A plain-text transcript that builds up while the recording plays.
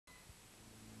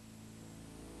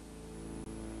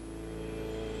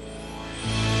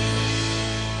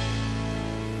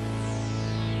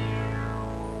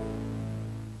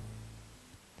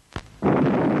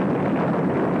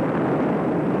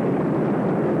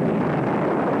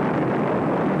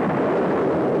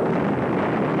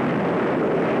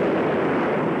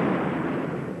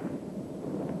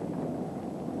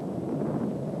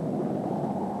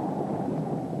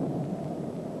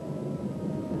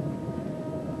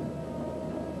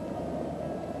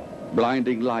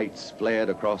Blinding lights flared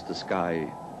across the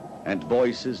sky, and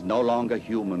voices no longer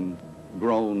human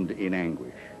groaned in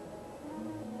anguish.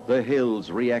 The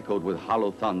hills re-echoed with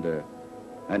hollow thunder,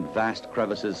 and vast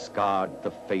crevices scarred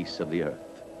the face of the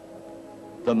earth.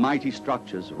 The mighty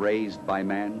structures raised by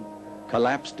man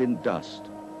collapsed in dust,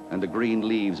 and the green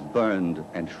leaves burned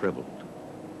and shriveled.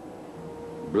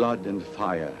 Blood and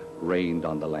fire rained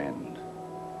on the land.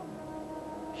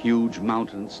 Huge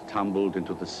mountains tumbled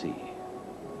into the sea.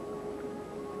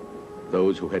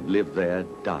 Those who had lived there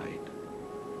died,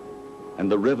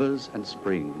 and the rivers and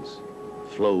springs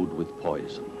flowed with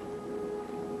poison.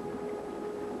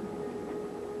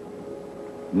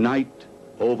 Night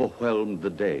overwhelmed the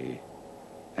day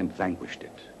and vanquished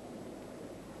it.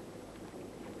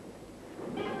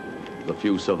 The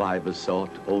few survivors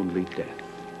sought only death.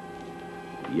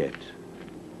 Yet,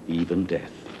 even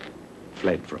death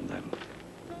fled from them.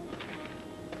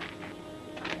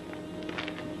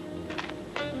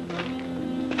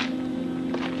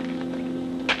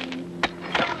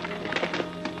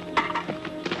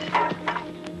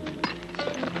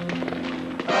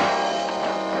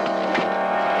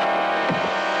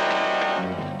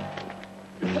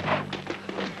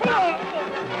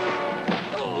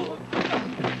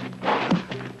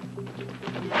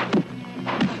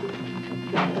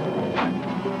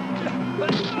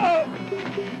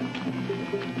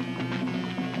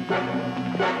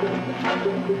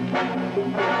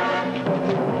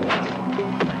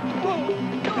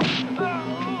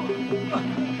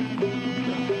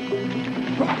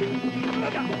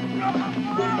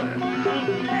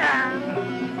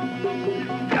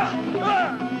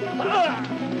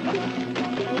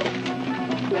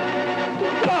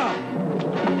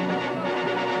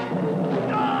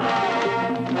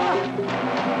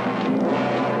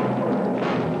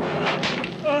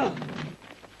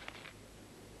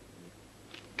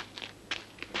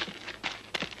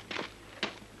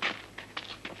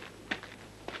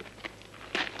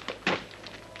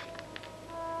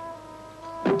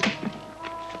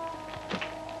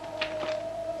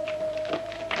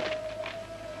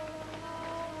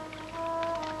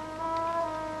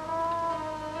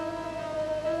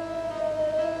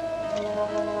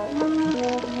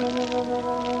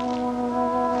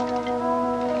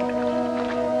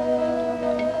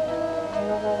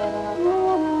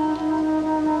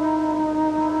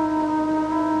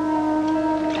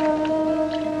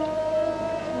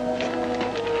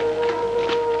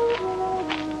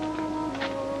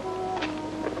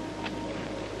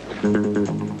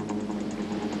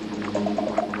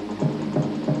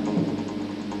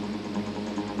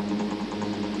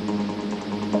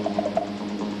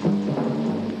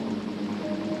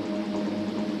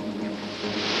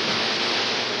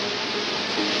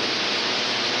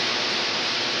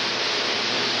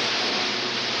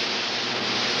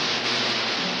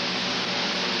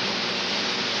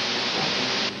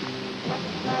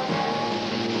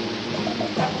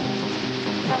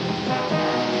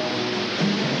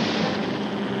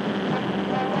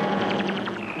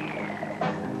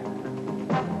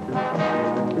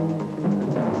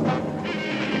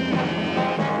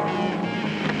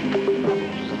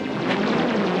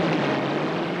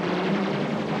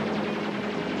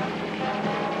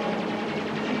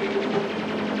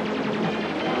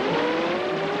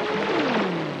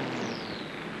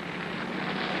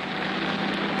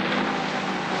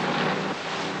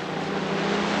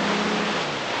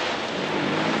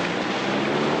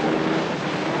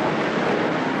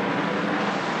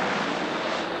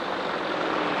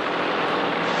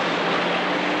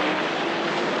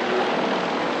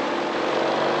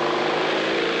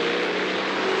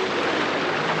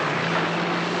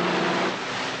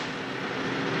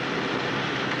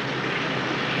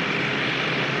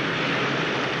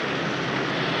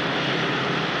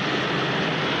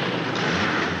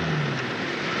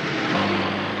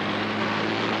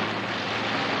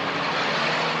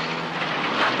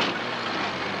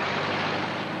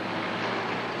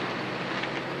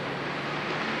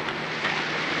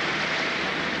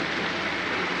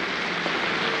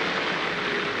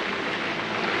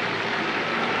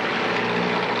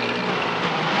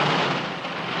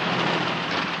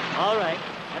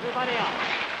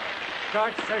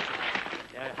 Start searching.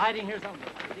 They're hiding here somewhere.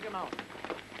 Dig them out.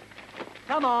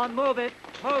 Come on, move it.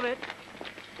 Move it.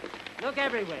 Look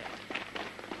everywhere.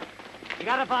 You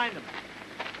gotta find them.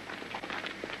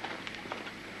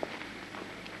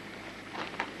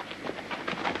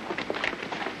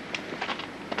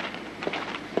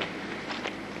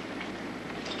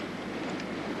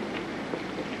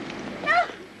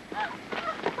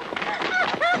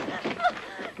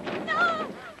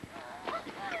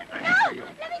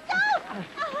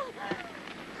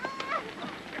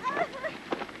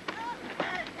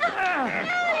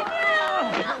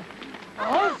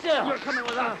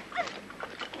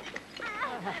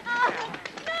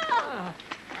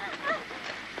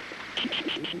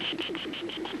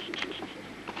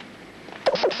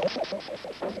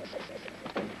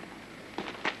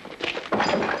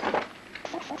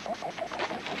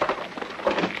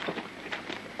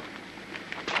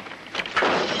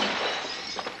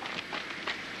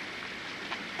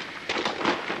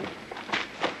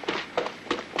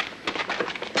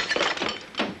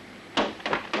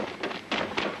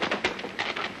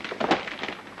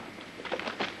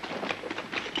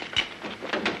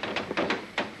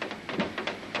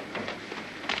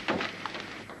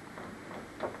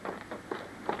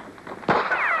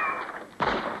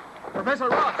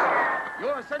 Professor Ross,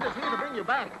 Yours sent us here to bring you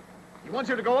back. He wants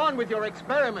you to go on with your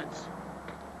experiments.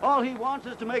 All he wants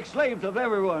is to make slaves of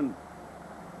everyone.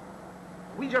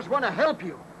 We just want to help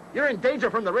you. You're in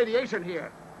danger from the radiation here.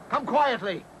 Come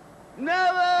quietly.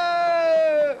 Never!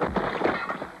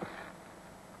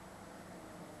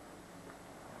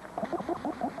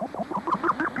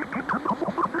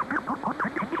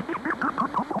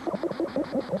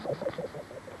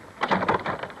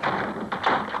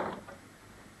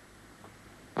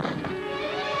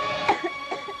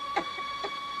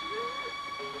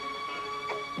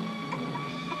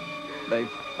 They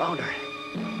found her.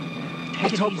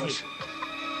 It's hopeless.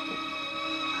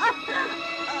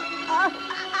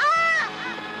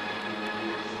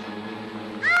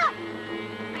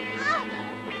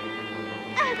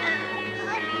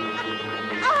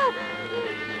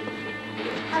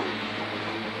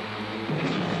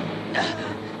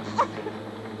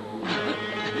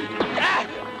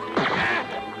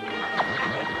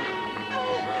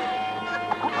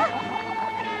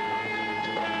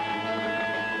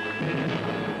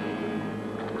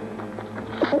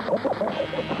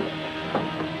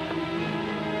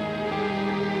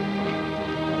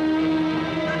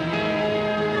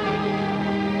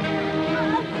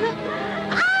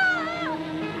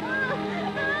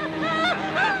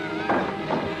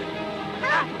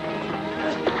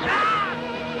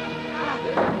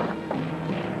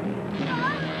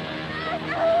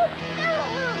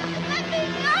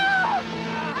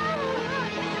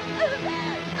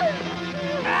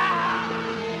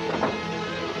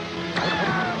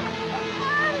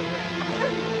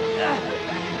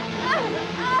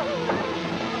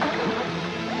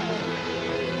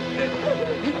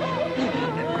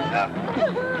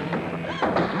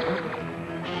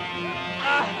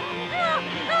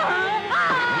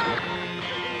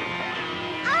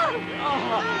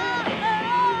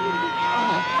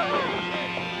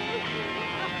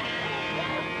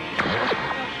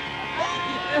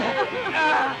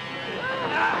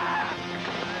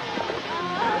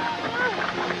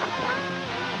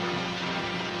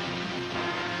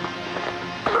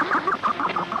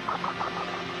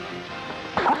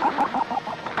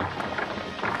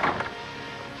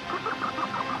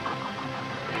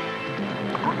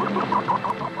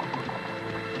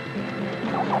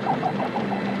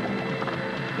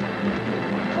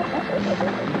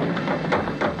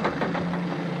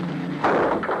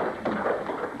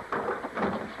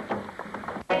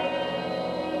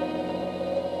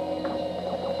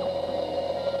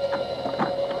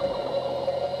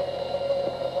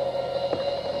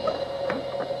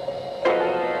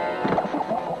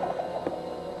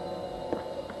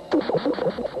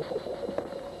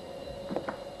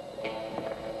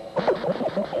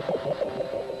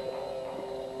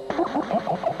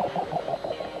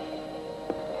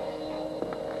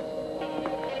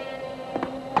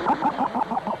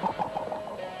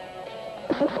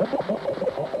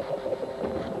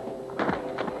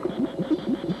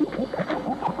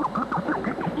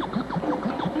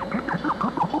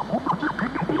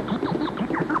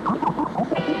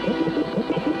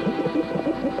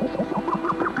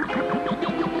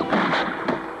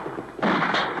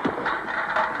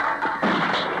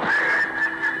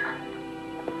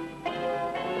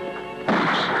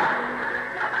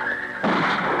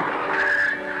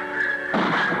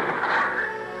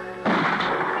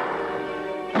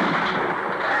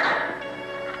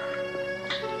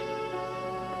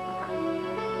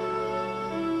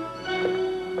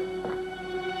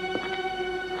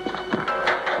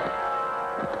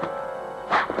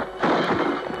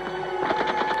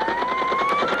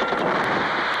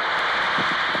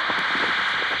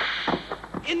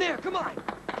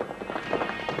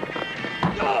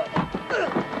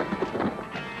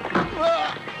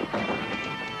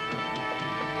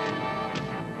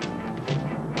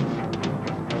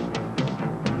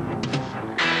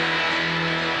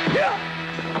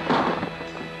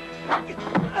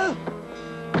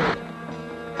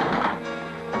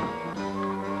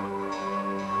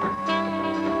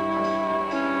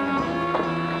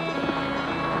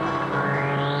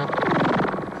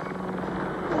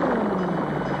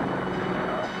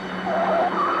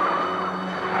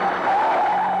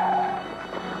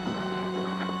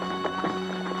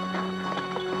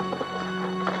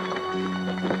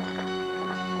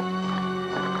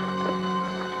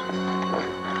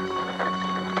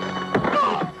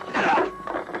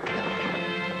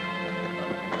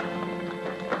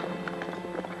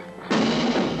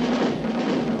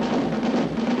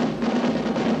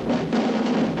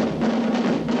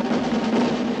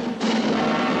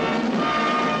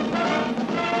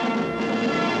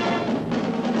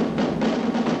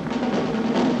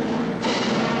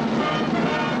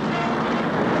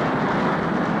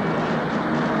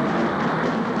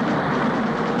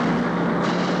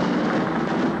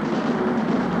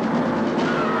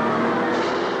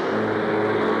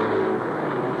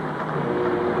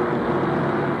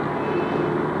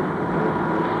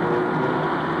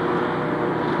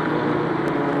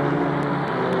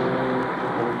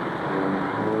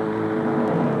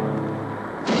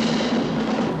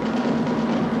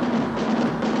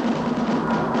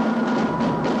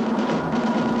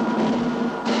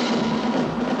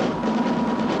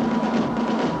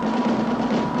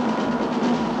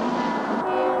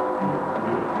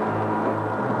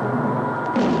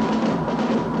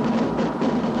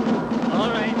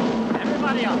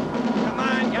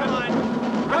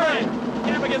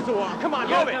 Come on,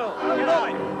 move it. Move it.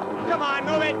 Come on,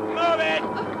 move it. Move it.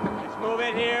 Let's move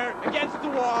it here against the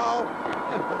wall.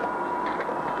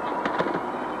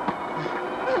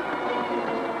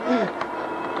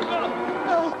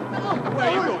 Where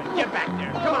are you going? Get back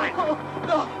there. Come on.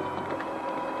 No.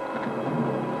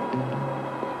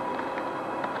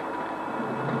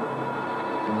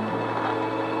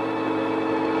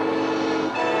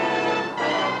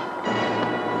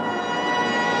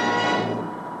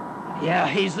 Yeah,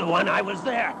 he's the one. I was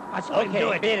there. I saw him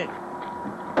do it. Beat it.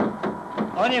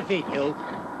 On your feet, you.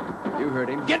 You heard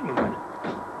him. Get moving.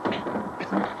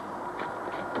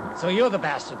 So you're the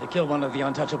bastard that killed one of the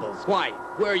untouchables. Why?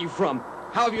 Where are you from?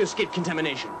 How have you escaped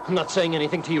contamination? I'm not saying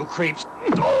anything to you, creeps.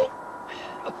 The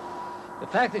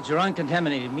fact that you're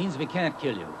uncontaminated means we can't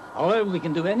kill you. However, we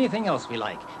can do anything else we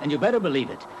like, and you better believe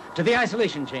it. To the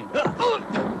isolation chamber.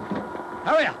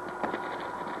 Hurry up.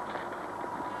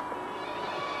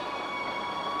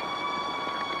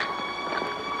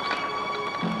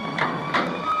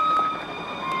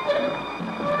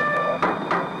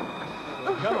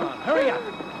 Come on, hurry up.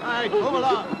 All right, move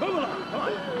along. Move along, come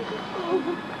on.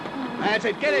 That's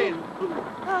it, get in.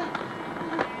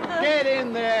 Get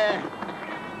in there.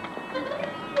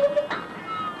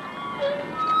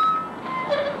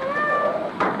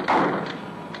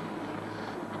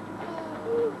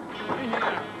 In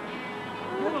here.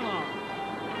 Move along.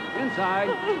 Inside.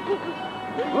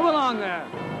 Move along there.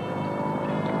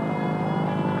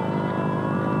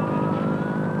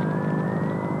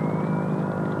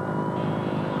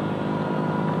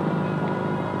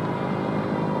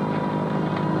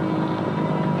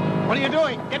 What are you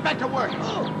doing? Get back to work.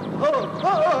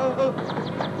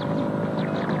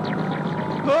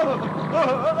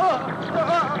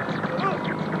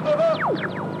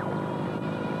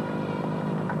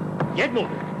 Get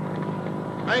moving.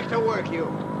 Back to work,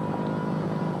 you.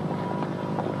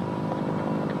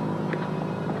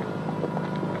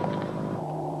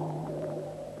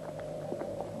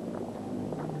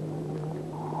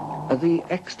 The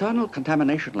external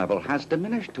contamination level has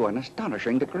diminished to an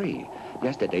astonishing degree.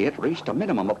 Yesterday it reached a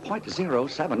minimum of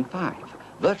 0.075,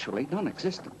 virtually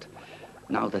non-existent.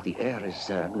 Now that the air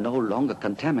is no longer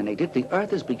contaminated, the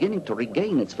Earth is beginning to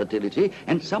regain its fertility,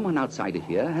 and someone outside of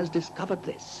here has discovered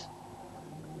this.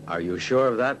 Are you sure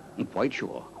of that? I'm quite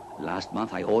sure. Last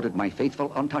month I ordered my faithful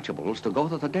untouchables to go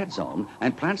to the dead zone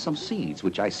and plant some seeds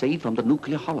which I saved from the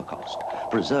nuclear holocaust,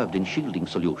 preserved in shielding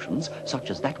solutions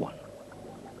such as that one.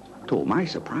 To my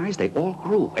surprise, they all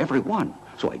grew, every one.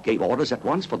 So I gave orders at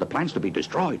once for the plants to be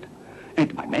destroyed.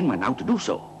 And my men went out to do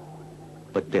so.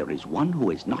 But there is one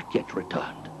who is not yet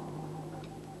returned.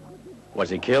 Was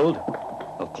he killed?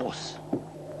 Of course.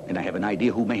 And I have an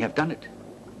idea who may have done it.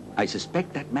 I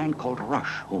suspect that man called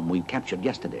Rush, whom we captured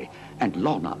yesterday. And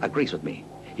Lorna agrees with me.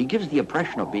 He gives the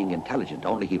impression of being intelligent,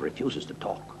 only he refuses to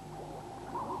talk.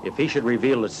 If he should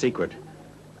reveal the secret,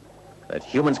 that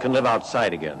humans can live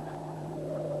outside again,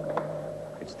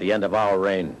 it's the end of our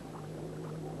reign.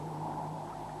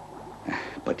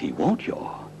 But he won't,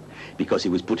 Yor, because he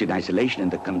was put in isolation in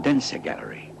the condenser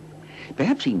gallery.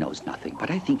 Perhaps he knows nothing,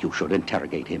 but I think you should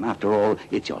interrogate him. After all,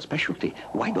 it's your specialty.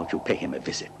 Why don't you pay him a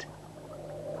visit?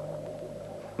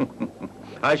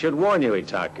 I should warn you,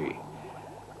 Itaki.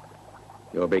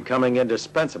 You're becoming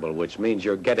indispensable, which means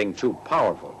you're getting too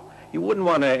powerful. You wouldn't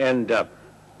want to end up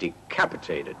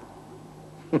decapitated.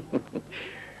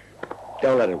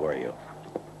 Don't let it worry you.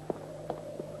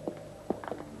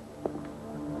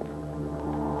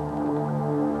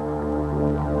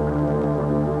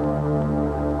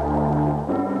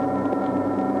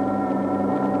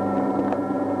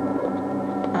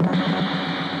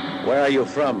 Where are you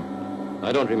from?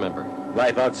 I don't remember.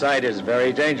 Life outside is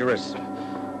very dangerous.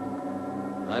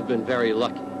 I've been very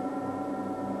lucky.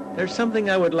 There's something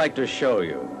I would like to show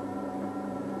you.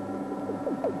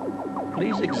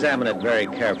 Please examine it very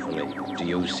carefully. Do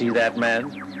you see that man?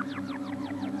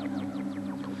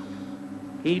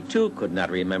 He too could not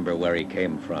remember where he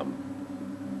came from.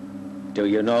 Do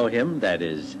you know him? That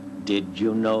is, did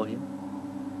you know him?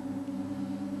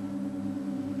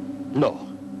 No.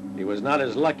 He was not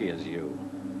as lucky as you.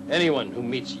 Anyone who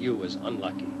meets you is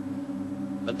unlucky.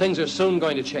 But things are soon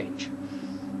going to change.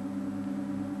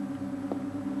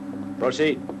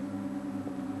 Proceed.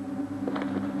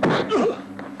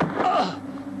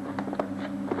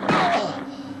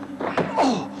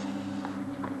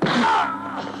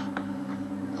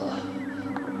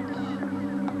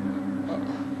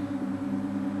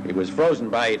 He was frozen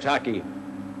by Itaki.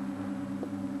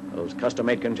 Those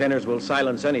custom-made containers will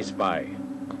silence any spy.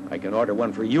 I can order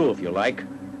one for you if you like.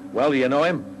 Well, do you know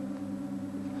him?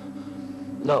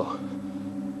 No.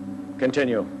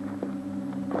 Continue.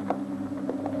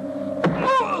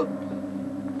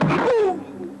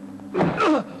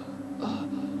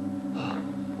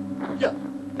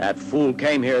 That fool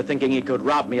came here thinking he could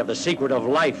rob me of the secret of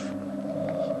life,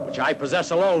 which I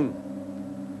possess alone.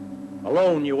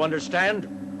 Alone, you understand?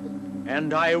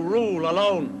 And I rule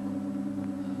alone.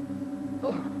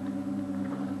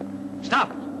 Stop!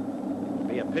 It'd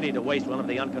be a pity to waste one of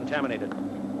the uncontaminated.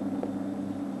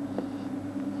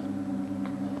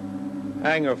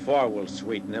 Hangar 4 will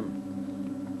sweeten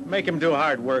him. Make him do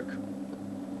hard work.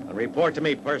 And report to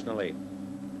me personally.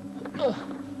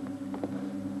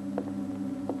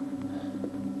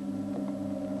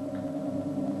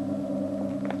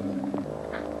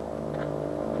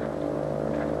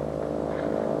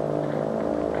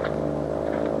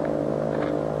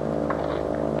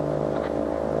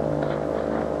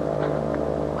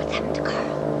 What's happened to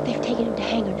Carl? They've taken him to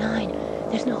Hangar 9.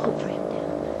 There's no hope for him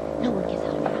now. No one gets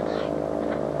out of here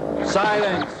alive.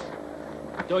 Silence!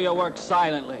 Do your work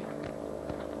silently.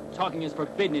 Talking is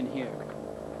forbidden in here.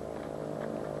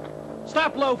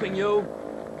 Stop loafing, you!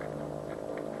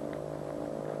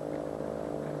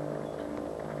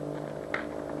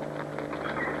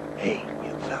 Hey,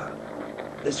 young fella.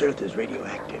 This Earth is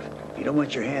radioactive. If you don't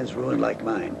want your hands ruined like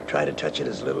mine, try to touch it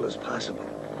as little as possible.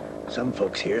 Some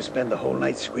folks here spend the whole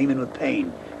night screaming with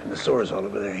pain and the sores all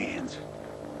over their hands.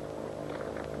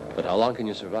 But how long can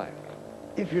you survive?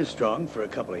 If you're strong, for a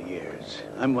couple of years.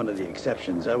 I'm one of the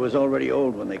exceptions. I was already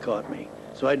old when they caught me,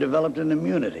 so I developed an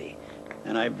immunity.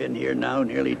 And I've been here now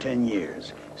nearly 10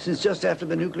 years, since just after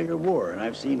the nuclear war, and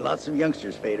I've seen lots of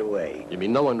youngsters fade away. You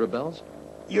mean no one rebels?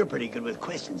 You're pretty good with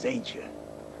questions, ain't you?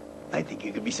 I think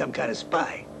you could be some kind of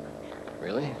spy.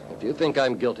 Really? If you think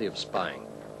I'm guilty of spying,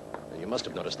 then you must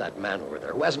have noticed that man over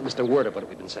there who hasn't missed a word of what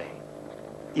we've been saying.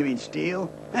 You mean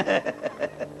Steele?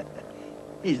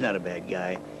 He's not a bad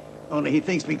guy. Only he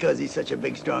thinks because he's such a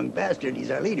big, strong bastard,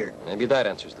 he's our leader. Maybe that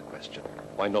answers the question.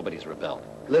 Why nobody's rebelled.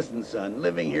 Listen, son,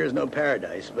 living here is no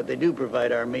paradise, but they do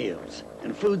provide our meals.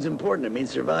 And food's important. It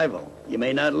means survival. You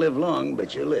may not live long,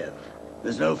 but you live.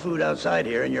 There's no food outside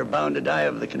here, and you're bound to die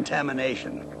of the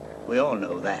contamination. We all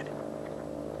know that.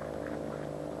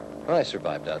 I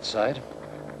survived outside,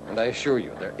 and I assure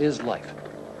you, there is life.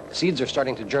 The seeds are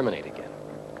starting to germinate again.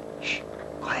 Shh,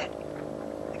 quiet.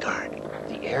 The guard.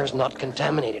 The air's not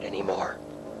contaminated anymore.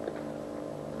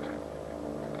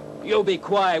 You be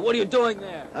quiet. What are you doing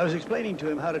there? I was explaining to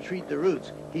him how to treat the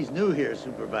roots. He's new here,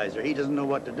 Supervisor. He doesn't know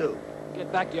what to do.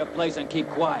 Get back to your place and keep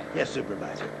quiet. Yes,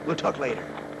 Supervisor. We'll talk later.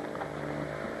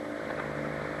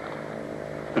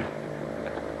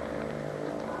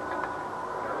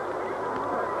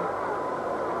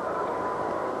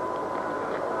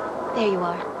 There you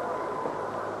are.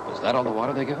 Is that all the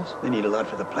water they give us? They need a lot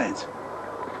for the plants.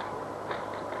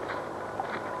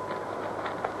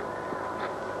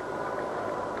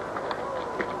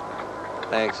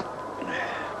 Thanks.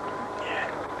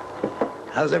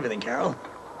 How's everything, Carol?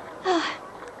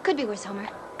 Could be worse, Homer.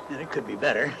 And it could be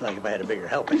better, like if I had a bigger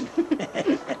helping.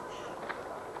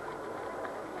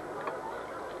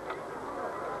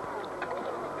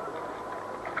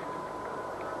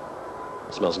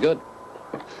 Smells good.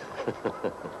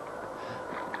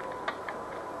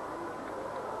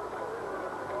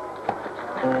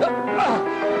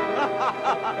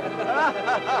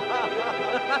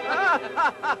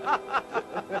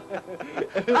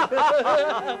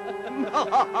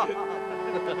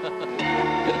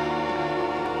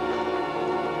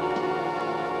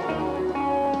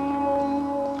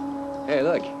 Hey,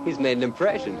 look, he's made an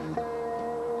impression.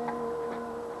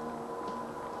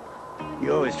 He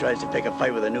always tries to pick a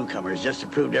fight with the newcomers just to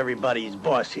prove to everybody he's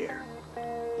boss here.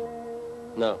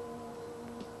 No.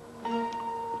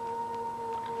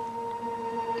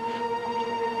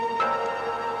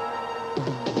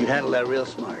 You handle that real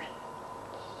smart.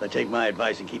 But take my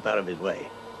advice and keep out of his way.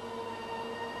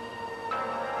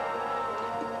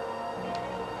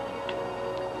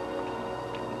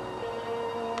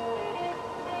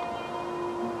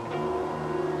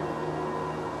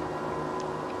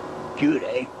 Cute,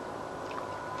 eh?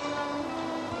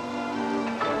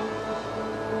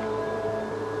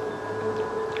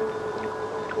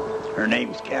 Her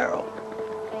name's Carol.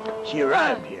 She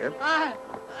arrived here.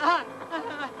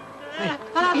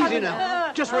 Easy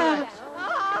now. Just relax.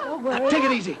 Take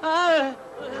it easy.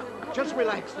 Just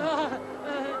relax. Grab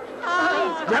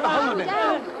a hold of him.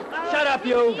 Shut up,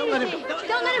 you! Don't let him go!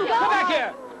 Come back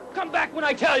here! Come back when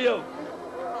I tell you!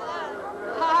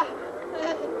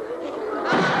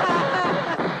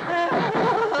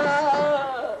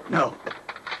 No.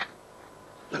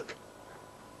 Look.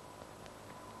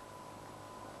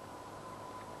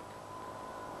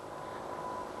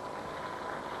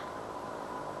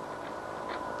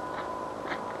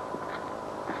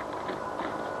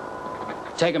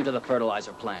 Take him to the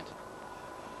fertilizer plant.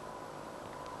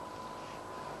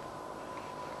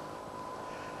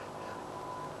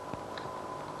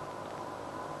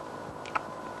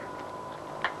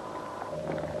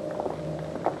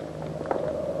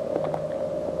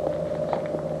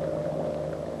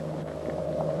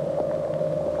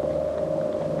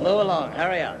 Move along.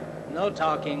 Hurry up. No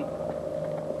talking.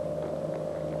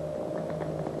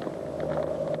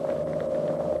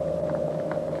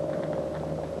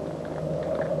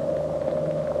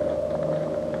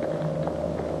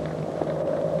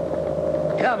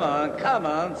 Come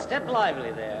on. Step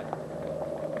lively there.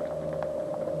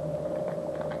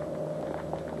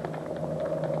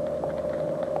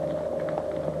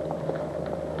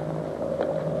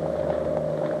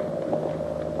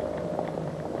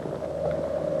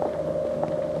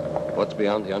 What's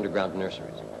beyond the underground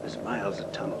nurseries? There's miles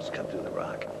of tunnels cut through the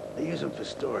rock. They use them for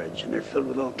storage, and they're filled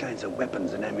with all kinds of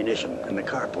weapons and ammunition, and the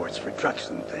carports for trucks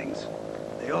and things.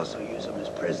 They also use them as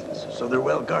prisons, so they're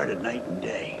well guarded night and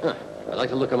day. Huh. I'd like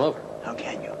to look them over. How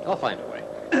can you? I'll find a way.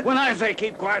 When I say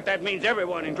keep quiet, that means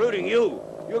everyone, including you.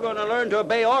 You're going to learn to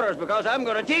obey orders because I'm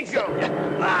going to teach you.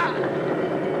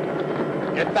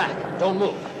 Get back. Don't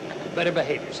move. You better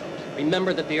behave yourselves.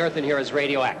 Remember that the earth in here is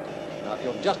radioactive. Now, if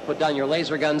you'll just put down your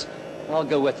laser guns, I'll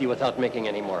go with you without making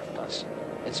any more fuss.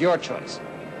 It's your choice.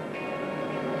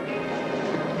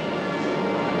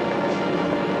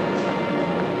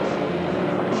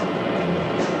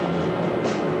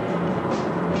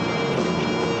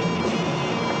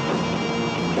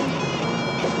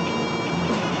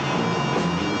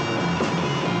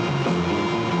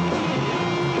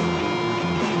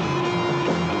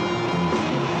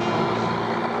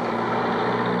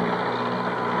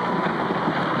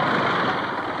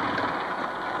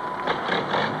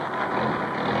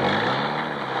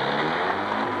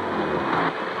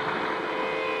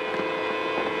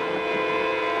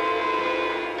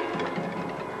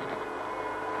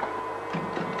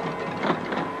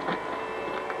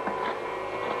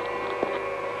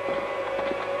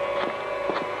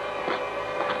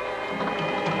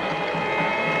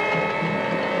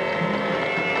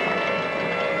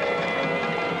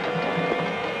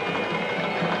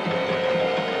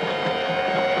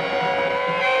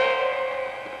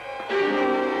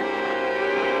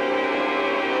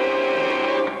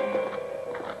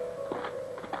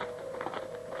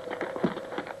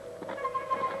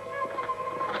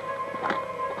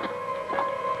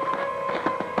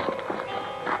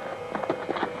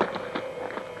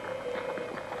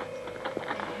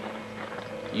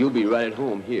 You'll be right at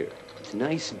home here. It's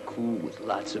nice and cool with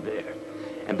lots of air.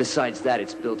 And besides that,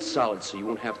 it's built solid, so you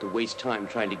won't have to waste time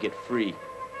trying to get free.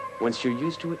 Once you're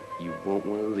used to it, you won't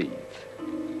want to leave.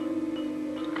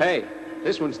 Hey,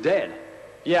 this one's dead.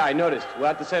 Yeah, I noticed. We'll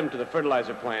have to send him to the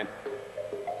fertilizer plant.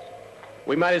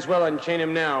 We might as well unchain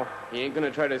him now. He ain't gonna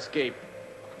try to escape.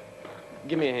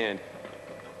 Give me a hand.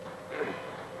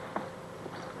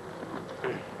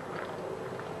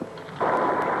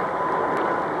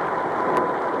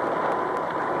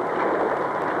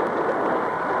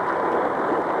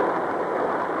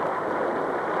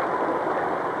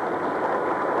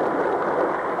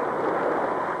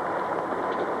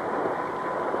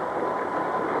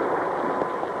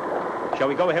 Shall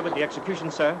we go ahead with the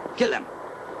execution, sir? Kill them.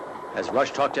 Has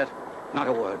Rush talked yet? Not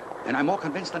a word. And I'm more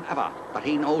convinced than ever that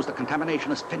he knows the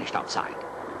contamination is finished outside.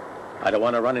 I don't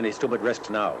want to run any stupid risks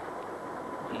now.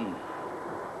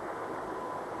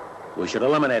 We should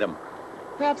eliminate him.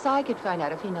 Perhaps I could find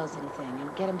out if he knows anything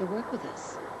and get him to work with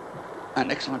us.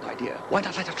 An excellent idea. Why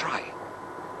not let her try?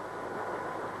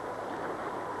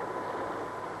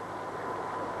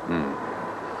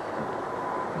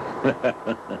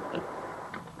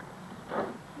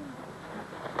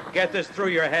 Get this through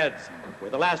your heads. We're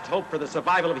the last hope for the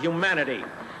survival of humanity.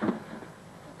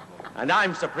 And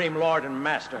I'm Supreme Lord and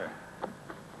Master.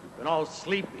 You can all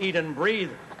sleep, eat, and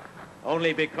breathe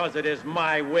only because it is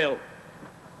my will.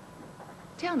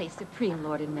 Tell me, Supreme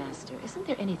Lord and Master, isn't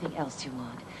there anything else you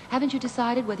want? Haven't you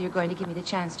decided whether you're going to give me the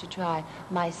chance to try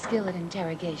my skill at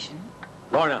interrogation?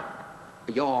 Lorna.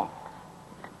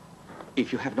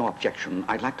 If you have no objection,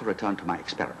 I'd like to return to my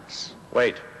experiments.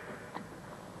 Wait.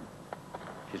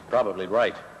 She's probably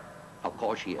right. Of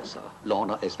course she is, sir.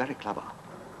 Lorna is very clever.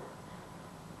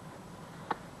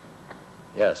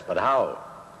 Yes, but how?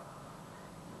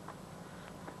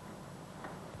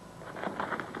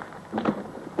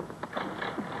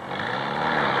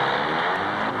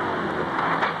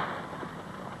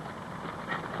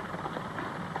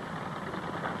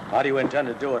 How do you intend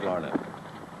to do it, Lorna?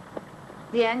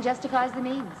 The end justifies the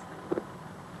means.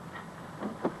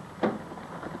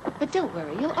 But don't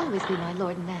worry, you'll always be my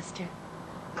Lord and Master.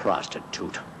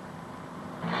 Prostitute.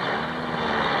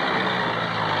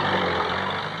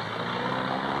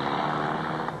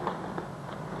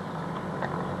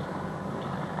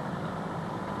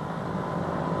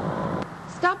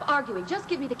 Stop arguing. Just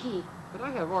give me the key. But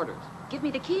I have orders. Give me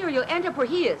the key or you'll end up where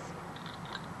he is.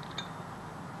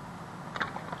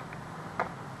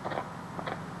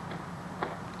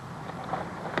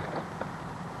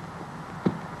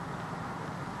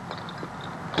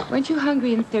 Weren't you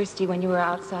hungry and thirsty when you were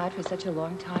outside for such a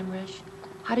long time, Rush?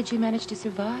 How did you manage to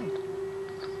survive?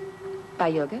 By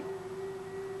yoga?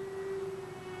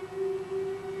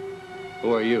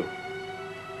 Who are you?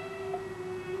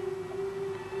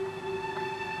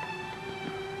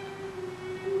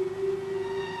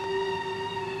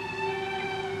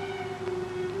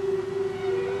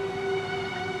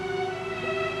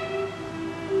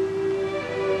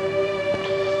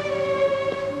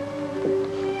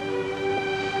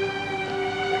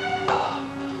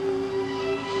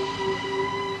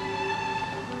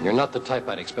 You're not the type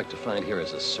I'd expect to find here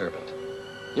as a servant.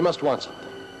 You must want something.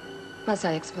 Must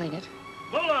I explain it?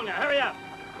 Move along now, hurry up.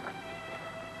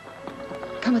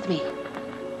 Come with me.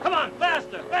 Come on,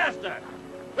 faster, faster.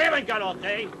 We haven't got all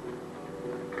day.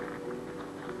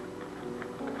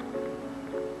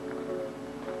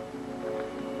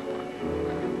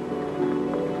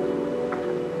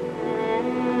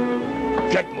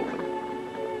 Get moving.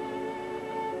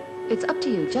 It's up to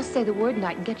you. Just say the word and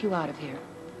I can get you out of here.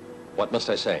 What must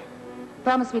I say?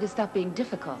 Promise me to stop being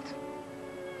difficult.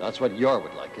 That's what Yor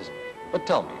would like, isn't it? But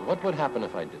tell me, what would happen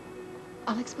if I didn't?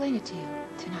 I'll explain it to you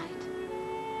tonight.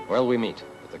 Where'll we meet?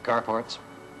 At the carports?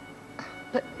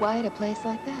 But why at a place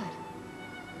like that?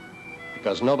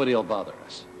 Because nobody will bother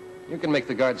us. You can make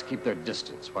the guards keep their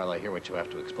distance while I hear what you have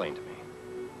to explain to me.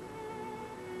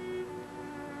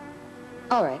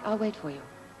 All right, I'll wait for you.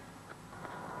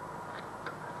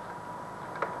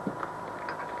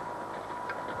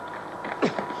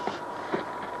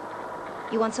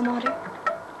 You want some water?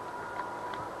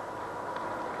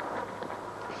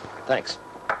 Thanks.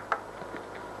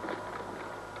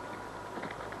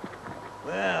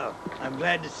 Well, I'm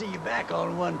glad to see you back all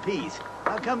in one piece.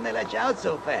 How come they let you out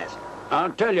so fast?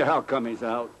 I'll tell you how come he's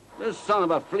out. This son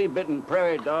of a flea-bitten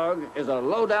prairie dog is a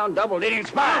low-down, double-eating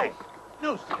spy.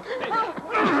 No, sir. Come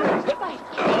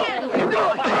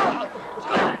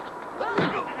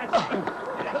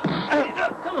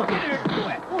on.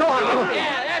 Go on.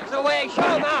 Yeah, that's the way. Show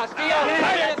him now, Steel.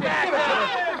 Turn it back.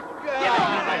 Give him.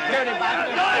 Dirty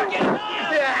bastard. Get him.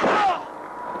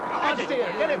 Come on, Steel.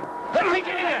 Get him. Let me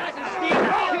get in there.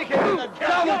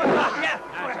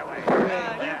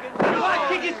 Come on,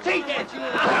 kick his teeth in.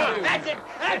 That's it.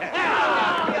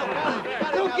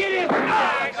 Don't get him.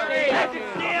 That's it,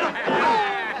 Steel.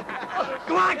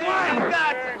 Come on, come on.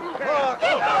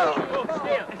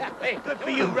 Hey, good for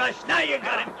you, Rush. Now you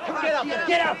got him. Get up.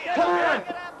 Get up. Come on.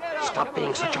 Stop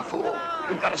being such a fool.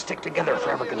 We've got to stick together if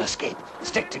we're ever going to escape.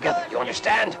 Stick together, you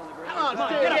understand? Come on,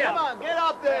 Steel, come on, get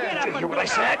up there. Did you hear what I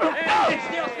said?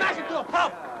 Steel, smash him to a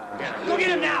pulp. Go get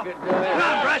him now. Come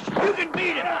on, Rush. You can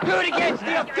beat him. Do it again,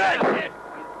 Steel. Good.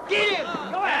 Get him.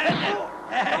 Go ahead.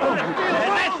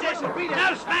 That's it.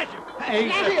 Now smash him.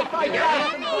 Hey, Steel, fight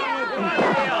back.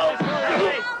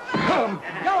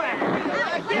 Go ahead.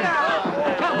 Get out.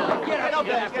 Come on. Get up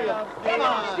there, Steel. Come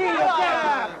on. Steel, get up.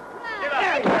 Get up.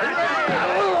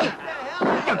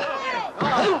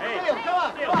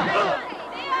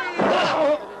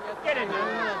 Get in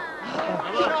there.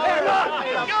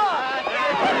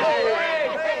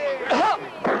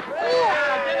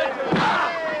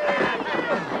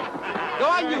 Go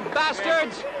on, you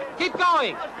bastards! Keep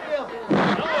going!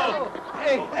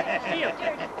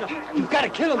 You've got to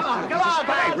kill him. Come on,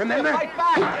 spy, remember? Fight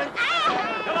back.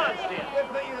 Come on, Steel.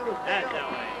 That's the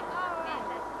way.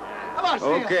 Come on,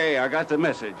 Steel. Okay, I got the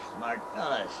message. Smart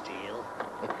fella, Steel.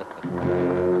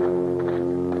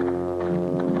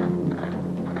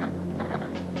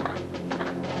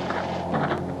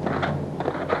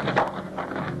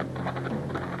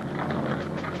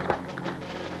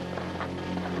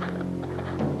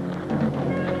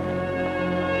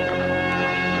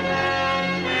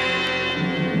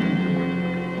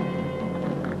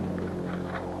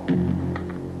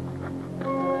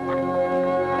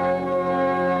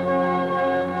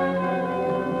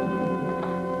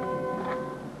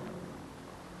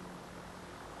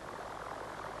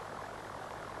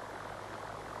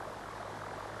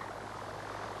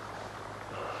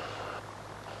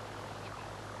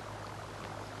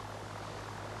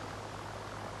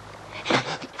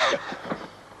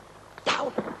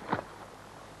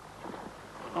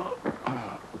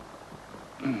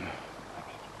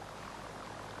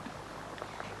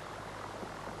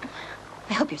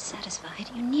 I hope you're satisfied.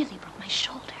 You nearly broke my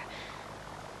shoulder.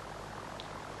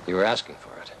 You were asking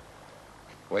for it.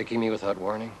 Waking me without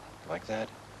warning, like that,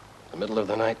 in the middle of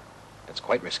the night, it's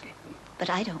quite risky. But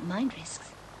I don't mind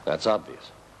risks. That's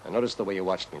obvious. I noticed the way you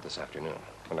watched me this afternoon,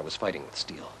 when I was fighting with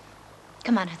Steel.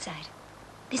 Come on outside.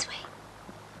 This way.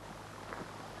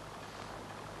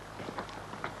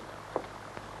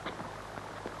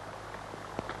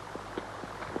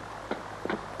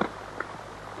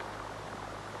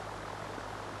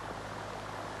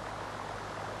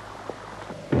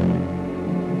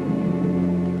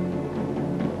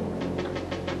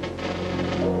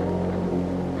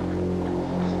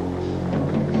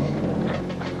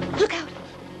 Look out!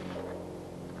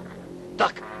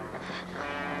 Duck!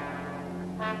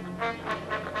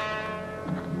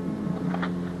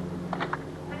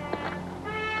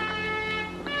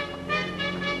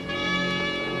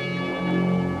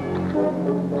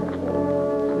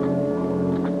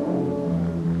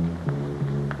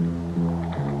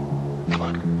 Come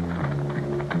on.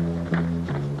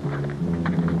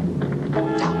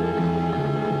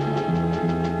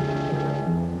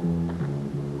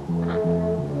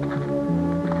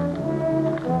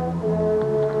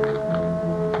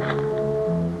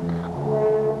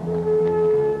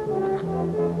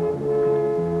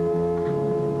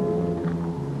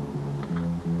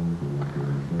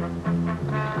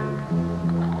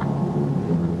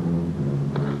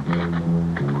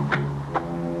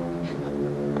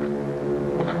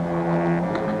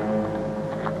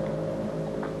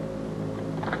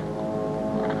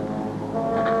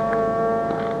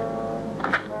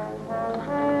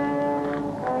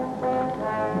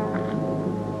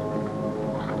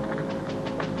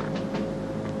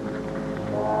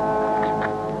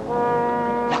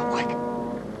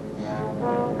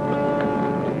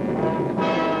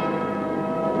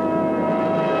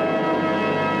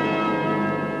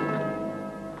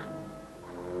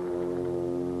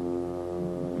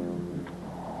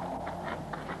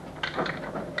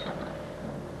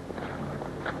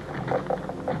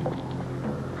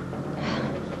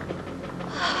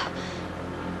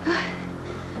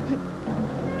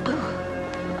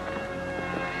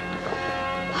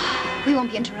 We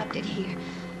won't be interrupted here.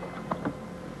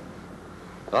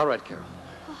 All right, Carol.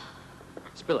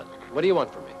 Spill it. What do you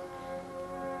want from me?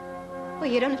 Well,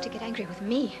 you don't have to get angry with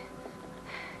me.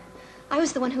 I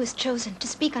was the one who was chosen to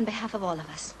speak on behalf of all of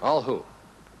us. All who?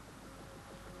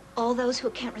 All those who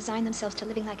can't resign themselves to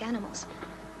living like animals,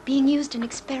 being used in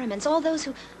experiments, all those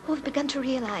who have begun to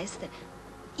realize that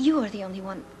you are the only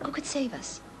one who could save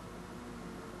us.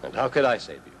 And how could I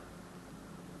save you?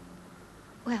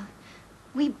 Well,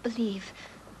 we believe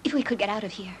if we could get out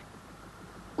of here,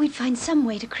 we'd find some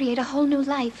way to create a whole new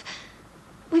life.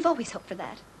 We've always hoped for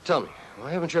that. Tell me,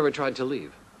 why haven't you ever tried to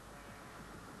leave?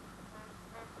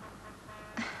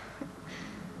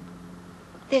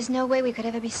 There's no way we could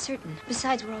ever be certain.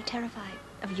 Besides, we're all terrified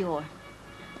of your.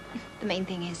 The main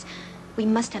thing is, we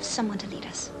must have someone to lead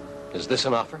us. Is this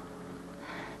an offer?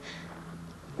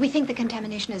 We think the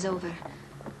contamination is over.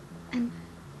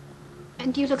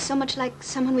 And you look so much like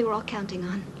someone we were all counting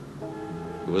on.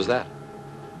 Who was that?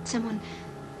 Someone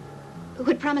who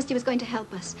had promised he was going to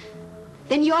help us.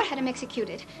 Then Yor had him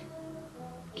executed.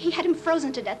 He had him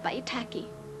frozen to death by Itaki.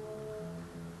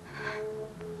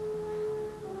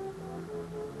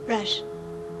 Rush,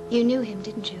 you knew him,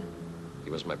 didn't you?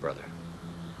 He was my brother.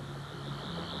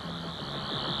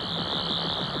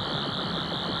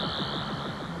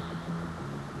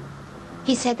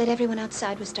 He said that everyone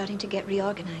outside was starting to get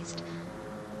reorganized.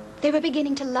 They were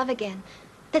beginning to love again,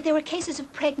 that there were cases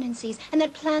of pregnancies, and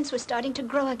that plants were starting to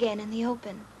grow again in the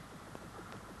open.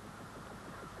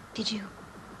 Did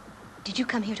you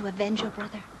come here to avenge your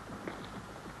brother?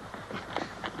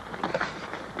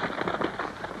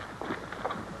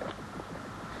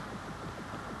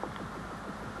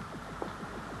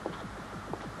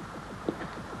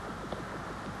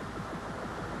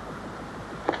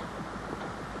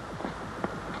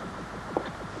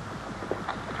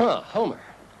 Huh, Homer.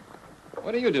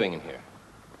 What are you doing in here?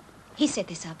 He set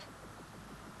this up.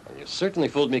 Well, you certainly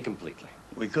fooled me completely.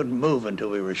 We couldn't move until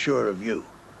we were sure of you.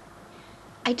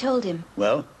 I told him.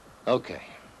 Well? Okay.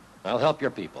 I'll help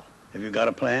your people. Have you got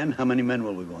a plan? How many men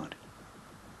will we want?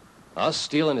 Us,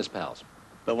 Steele, and his pals.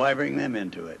 But why bring them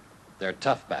into it? They're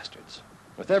tough bastards,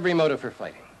 with every motive for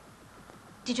fighting.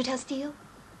 Did you tell Steele?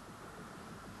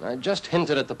 I just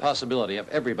hinted at the possibility of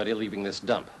everybody leaving this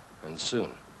dump, and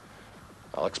soon.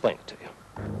 I'll explain it to you.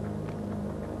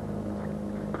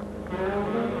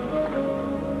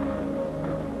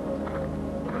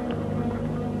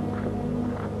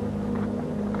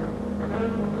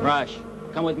 Rush,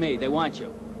 come with me. They want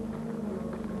you.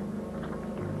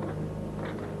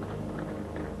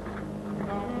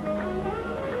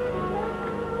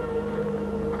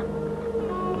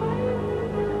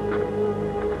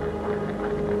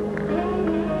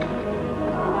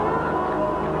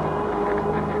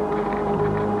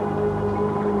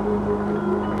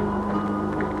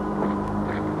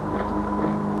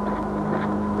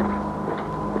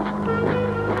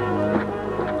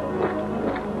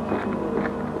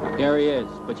 There he is,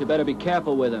 but you better be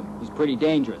careful with him. He's pretty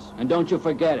dangerous. And don't you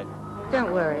forget it.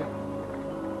 Don't worry.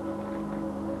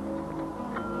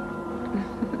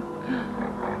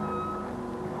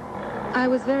 I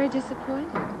was very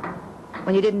disappointed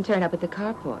when you didn't turn up at the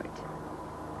carport.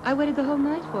 I waited the whole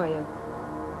night for you.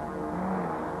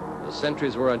 The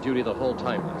sentries were on duty the whole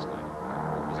time last night.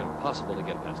 It was impossible to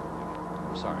get past them.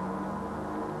 I'm sorry.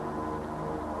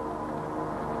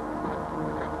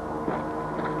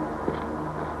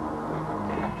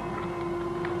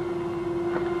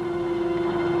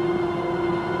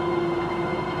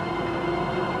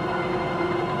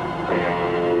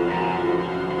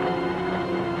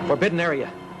 Forbidden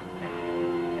area.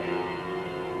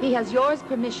 He has yours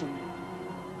permission.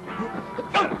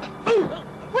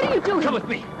 What are you doing? Come with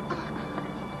me.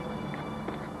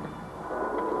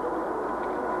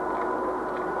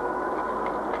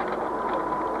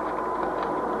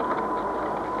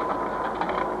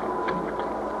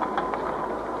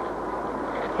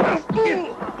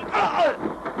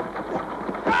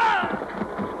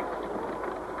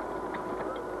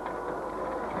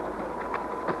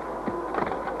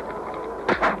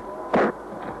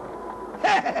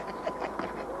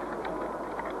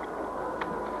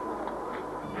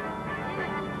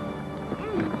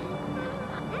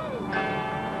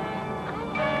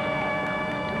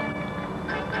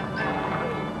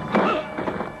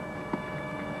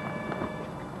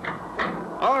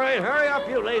 All right, hurry up,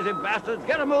 you lazy bastards.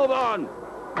 Get a move on.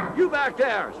 You back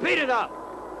there, speed it up.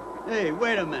 Hey,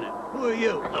 wait a minute. Who are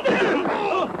you?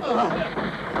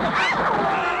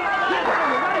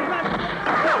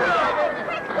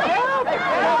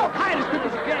 Hide as quick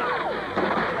as you can.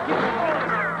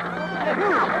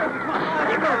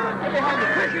 Get behind the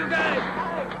Quick, you guys.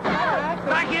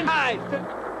 Back in hide.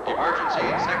 Emergency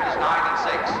in sectors 9 and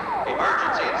 6.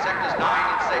 Emergency in sectors 9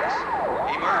 and 6.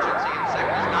 Emergency in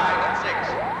sectors 9 and 6.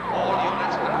 All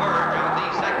units converge on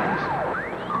these sectors.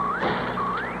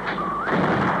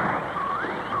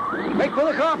 Make for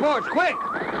the carports, quick.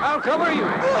 I'll cover you.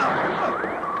 Emergency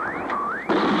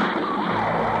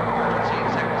in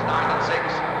sectors 9 and 6.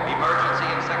 Emergency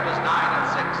in sectors 9 and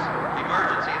 6.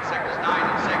 Emergency in sectors 9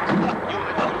 and 6.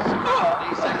 Units on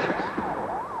these sectors.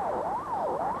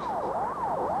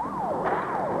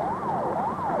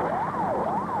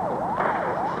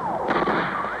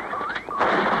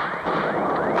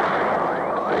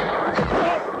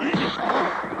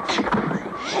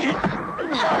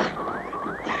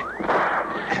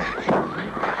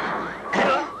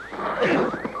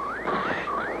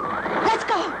 Let's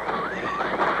go!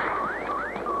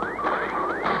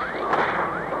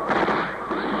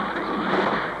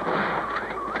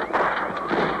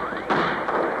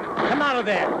 Come out of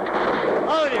there.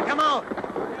 All of you, come out.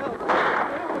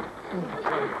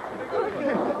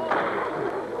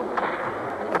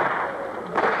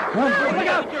 Look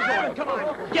out! Come on,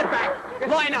 get back!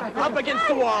 Line up against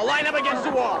the wall! Line up against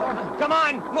the wall! Come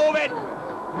on, move it!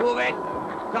 Move it!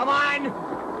 Come on!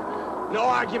 No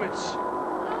arguments.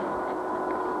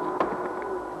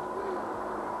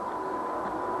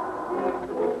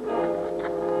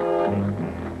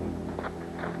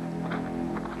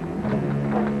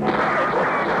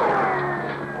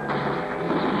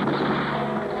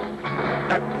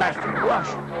 That bastard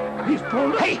Rush. He's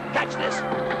pulled up. Hey, catch this!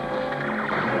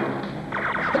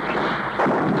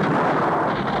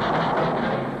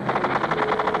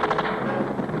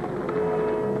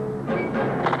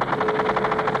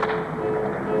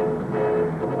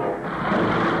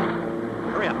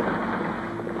 Hurry up.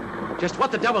 Just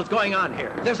what the devil's going on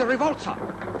here? There's a revolt, sir.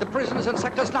 The prisoners in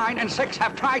sectors 9 and 6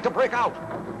 have tried to break out.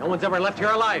 No one's ever left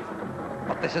here alive.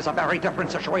 But this is a very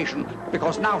different situation,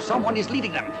 because now someone is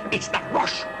leading them. It's that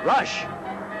Rush. Rush.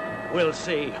 We'll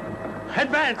see.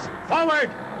 Advance! Forward!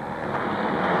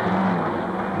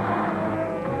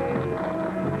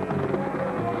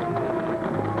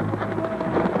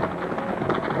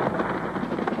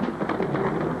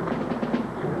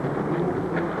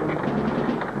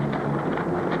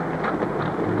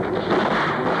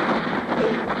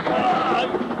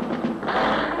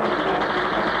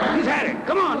 He's at it.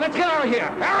 Come on, let's get out of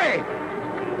here. Hurry!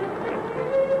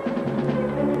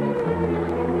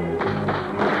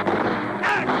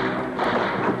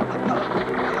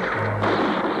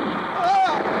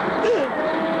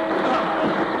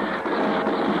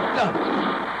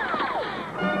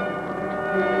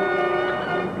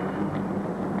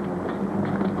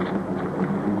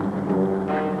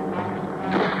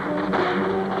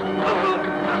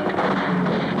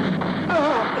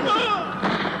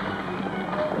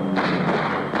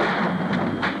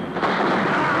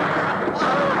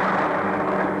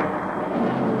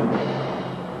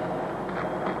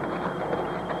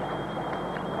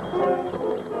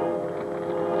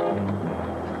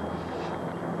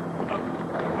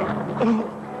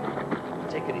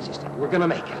 Take it easy, Steve. We're gonna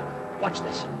make it. Watch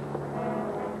this.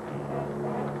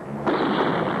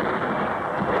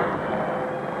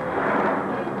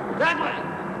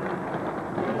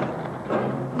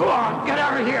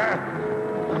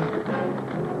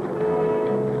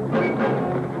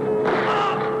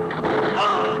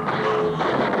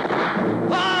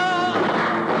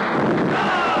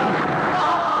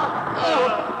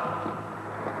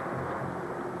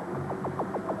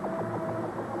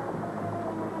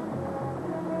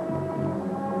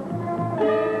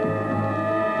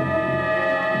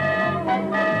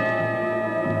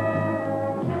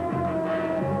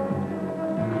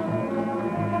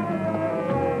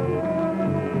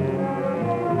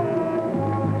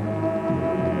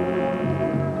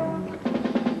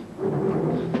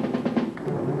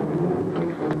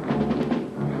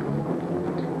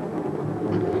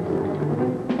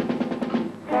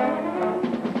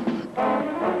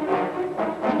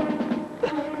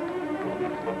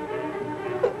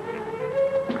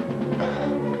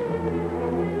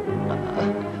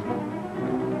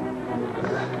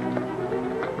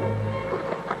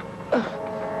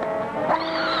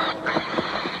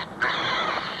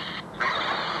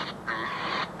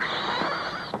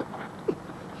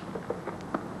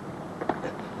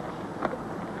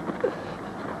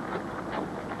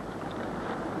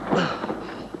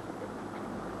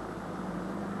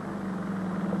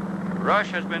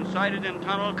 Brush has been sighted in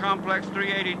Tunnel Complex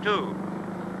 382.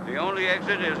 The only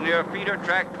exit is near feeder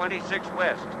track 26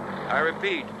 West. I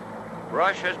repeat,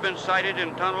 brush has been sighted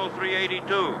in Tunnel 382.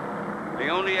 The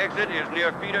only exit is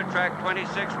near feeder track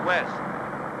 26 West.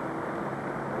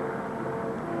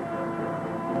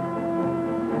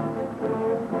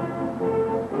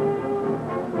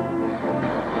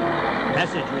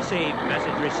 Message received,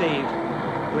 message received.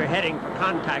 We're heading for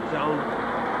contact zone.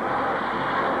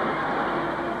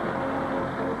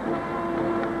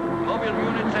 Mobile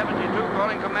Unit 72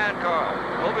 calling command car.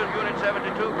 Mobile Unit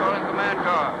 72 calling command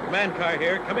car. Command car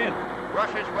here, come in.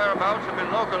 Rush's whereabouts have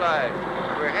been localized.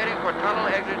 We're heading for tunnel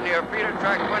exit near feeder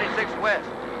track 26 West.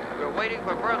 We're waiting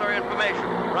for further information.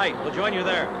 Right, we'll join you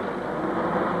there.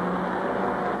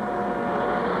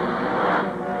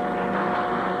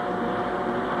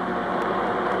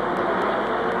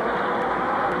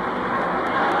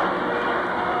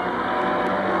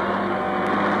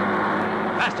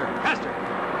 Faster, faster.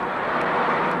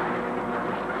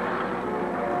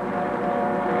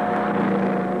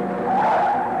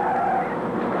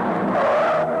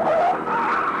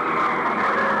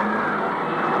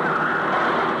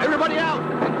 Everybody out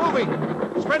and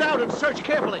moving. Spread out and search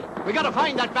carefully. We gotta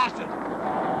find that bastard.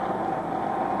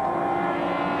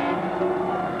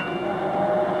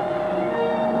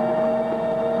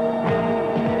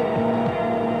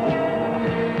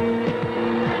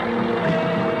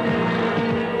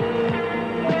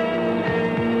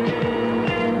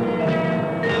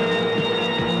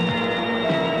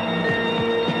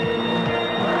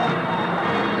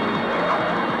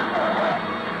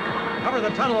 Cover the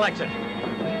tunnel exit.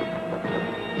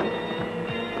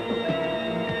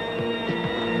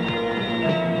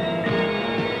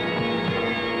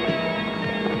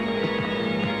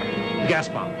 Gas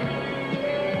bomb.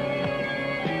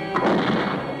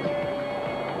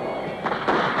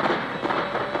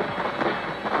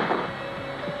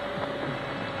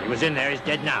 He was in there, he's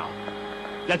dead now.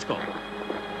 Let's go.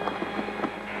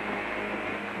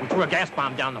 We threw a gas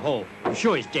bomb down the hole. I'm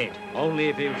sure he's dead. Only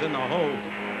if he was in the hole.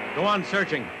 Go on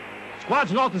searching.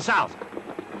 Squads north and south.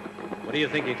 What do you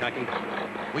think, Itaki?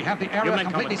 We have the area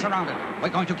completely surrounded. We're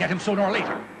going to get him sooner or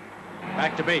later.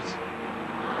 Back to base.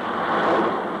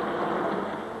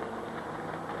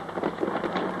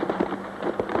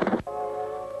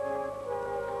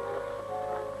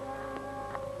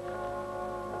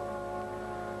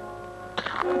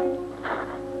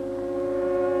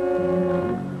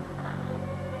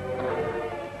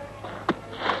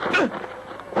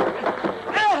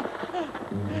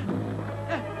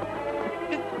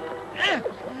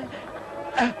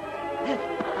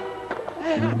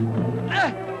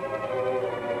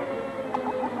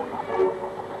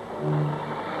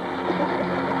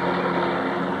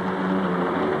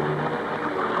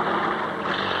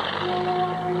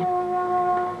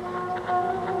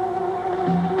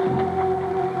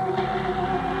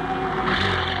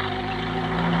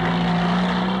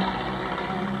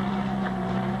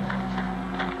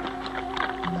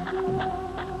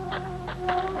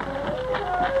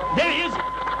 There he is!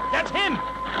 That's him!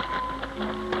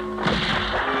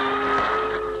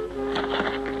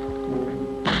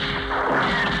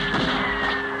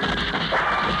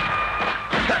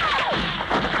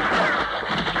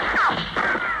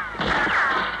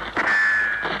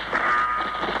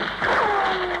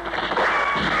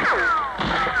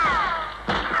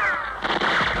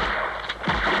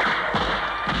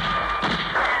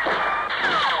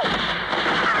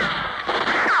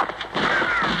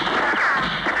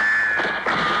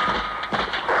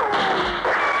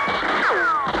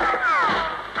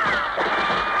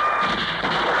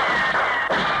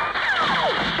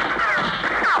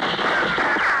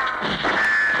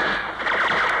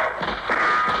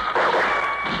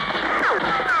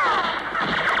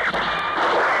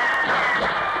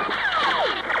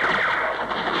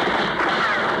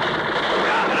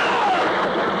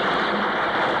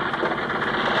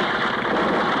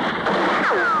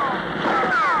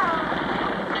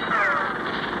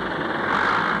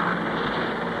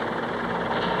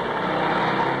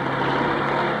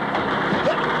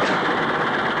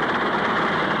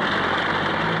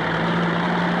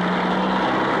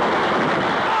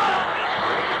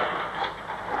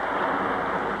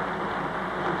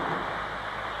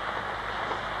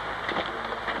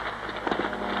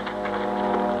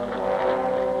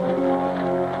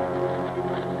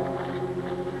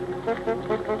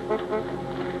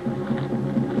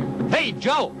 Hey,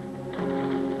 Joe!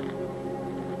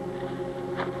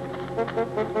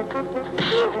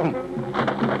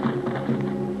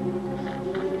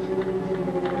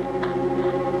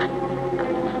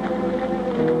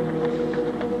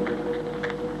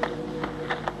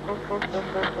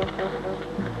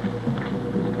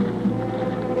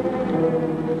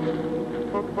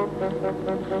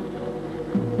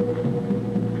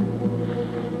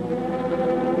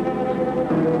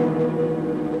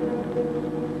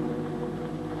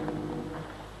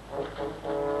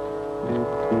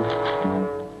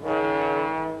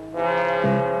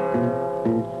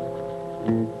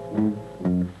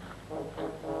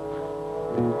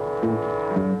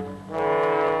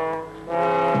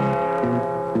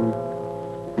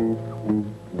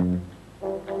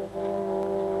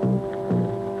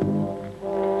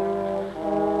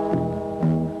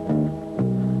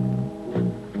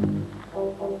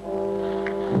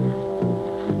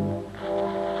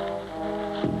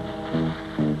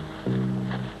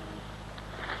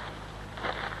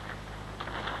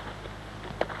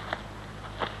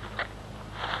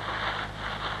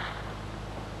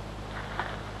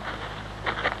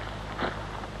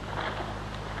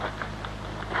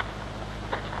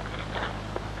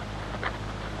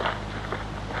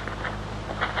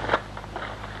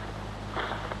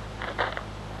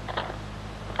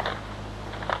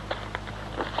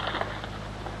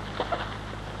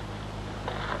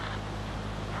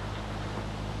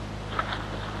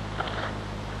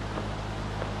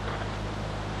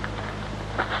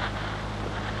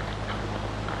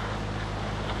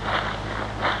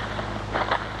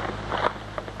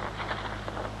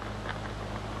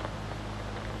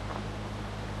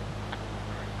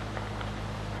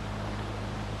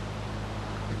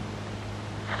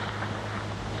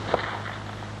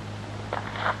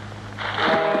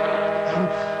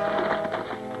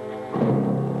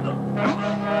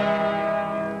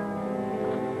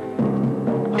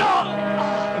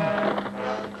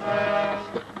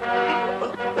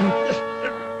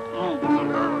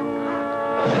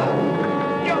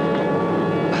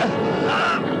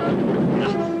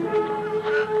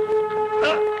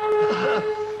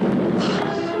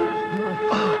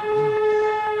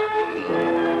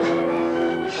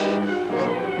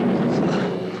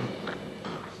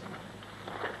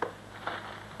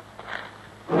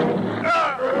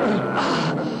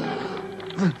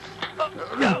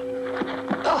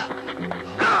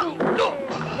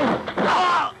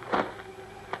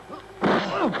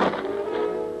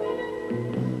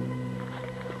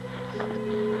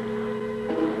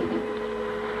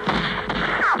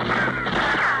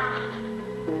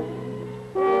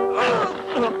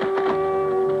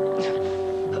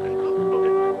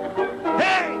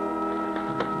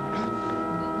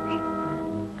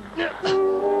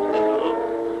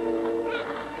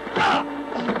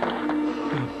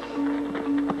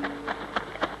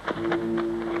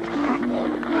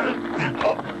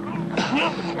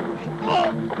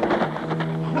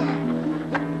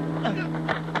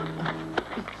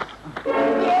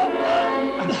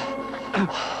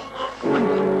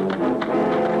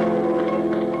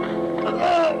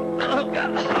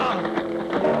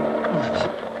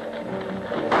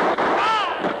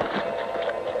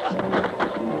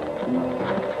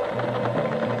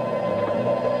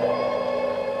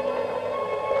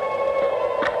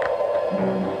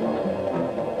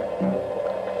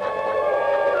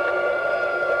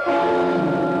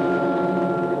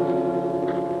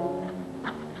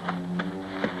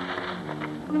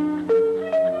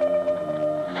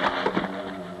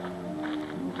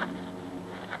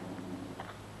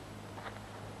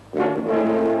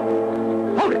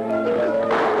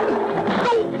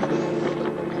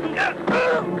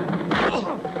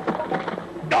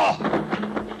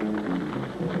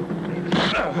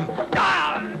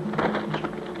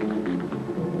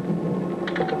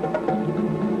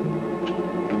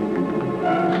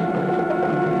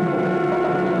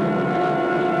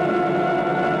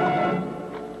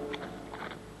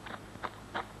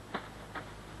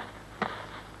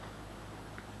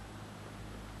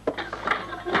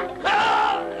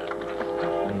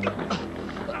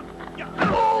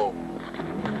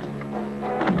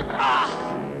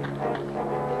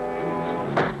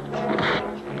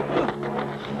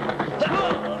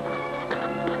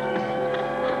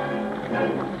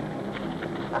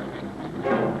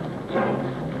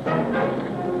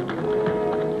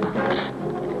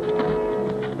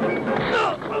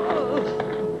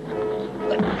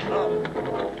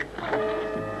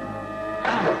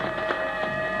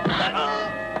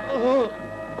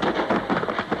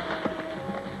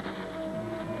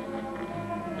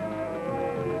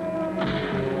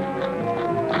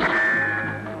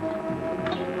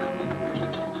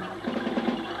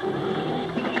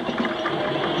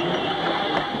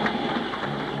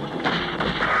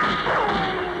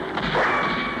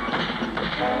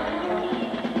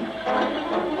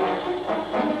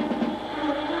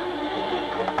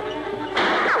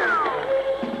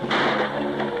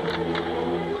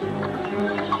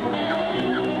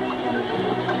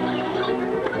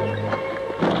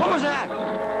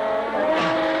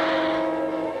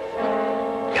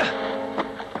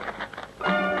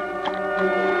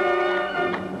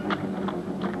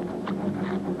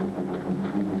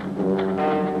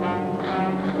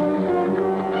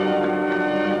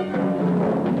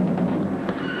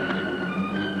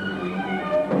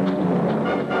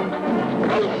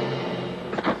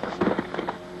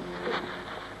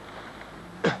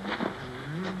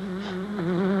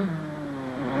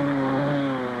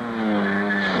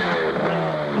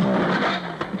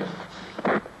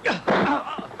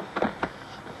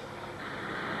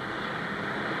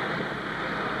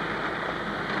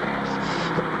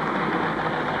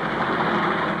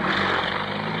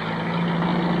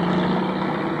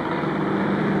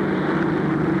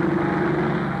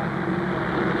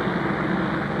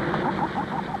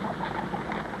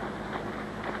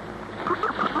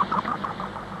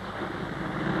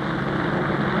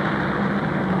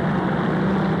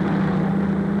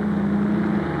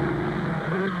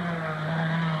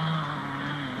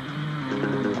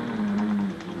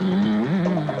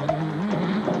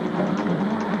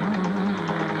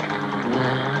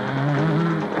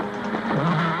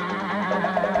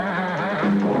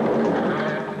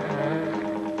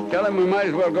 time, we might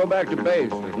as well go back to base.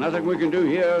 There's nothing we can do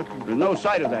here. There's no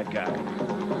sight of that guy.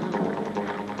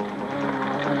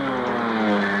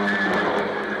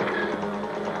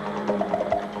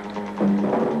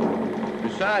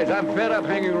 Besides, I'm fed up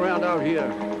hanging around out here.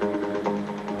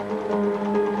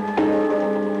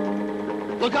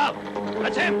 Look out!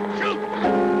 That's him! Shoot!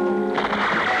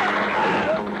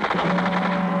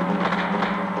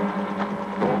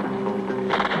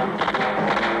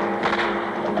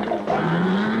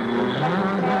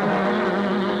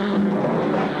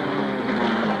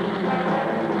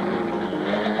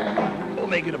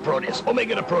 Omega to Proteus.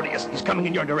 Omega to Proteus. He's coming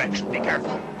in your direction. Be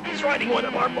careful. He's riding one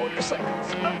of our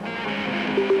motorcycles.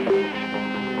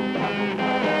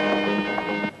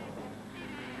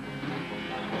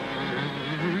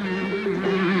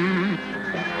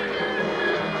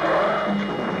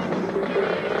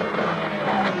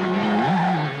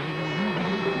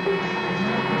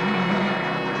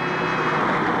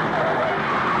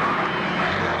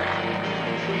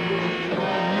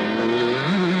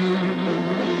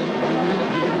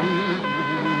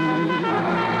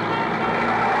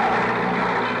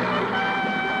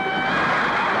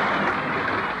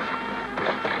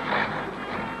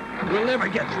 We'll never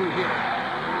get through here.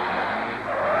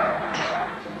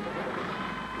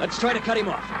 Let's try to cut him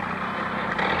off.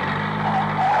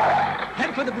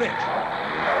 Head for the bridge.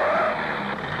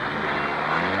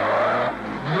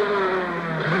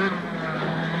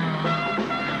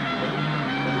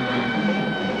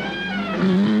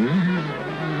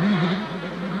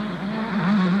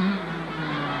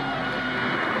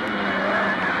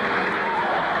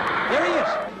 There he is.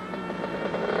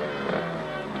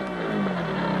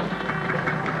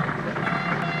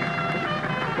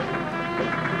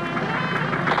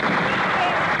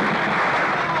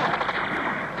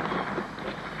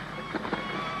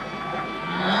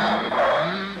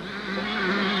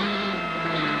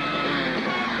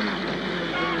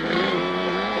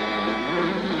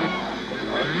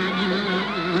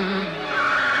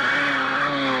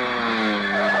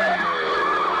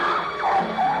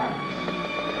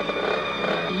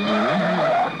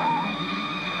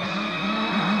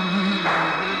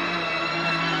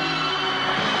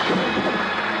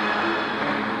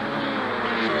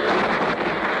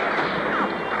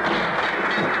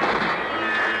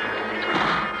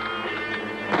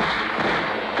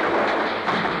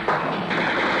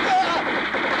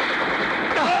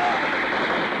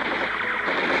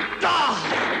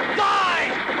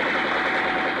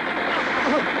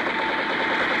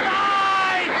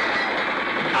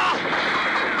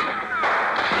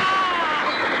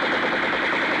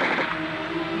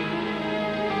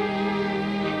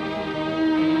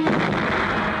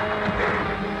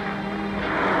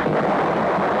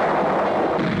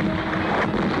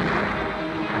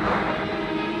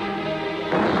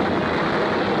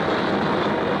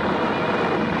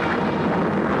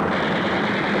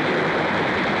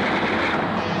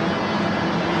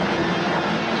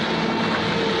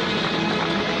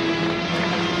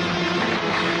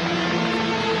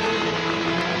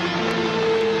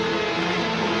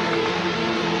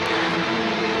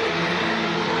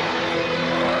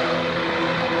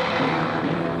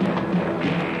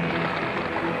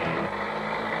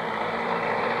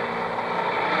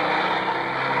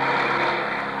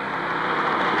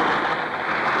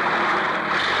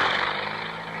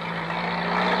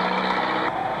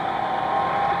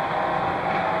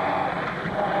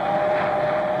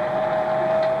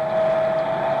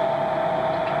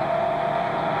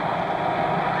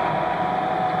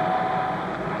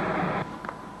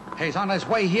 He's on his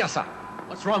way here, sir.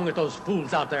 What's wrong with those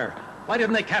fools out there? Why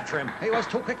didn't they capture him? He was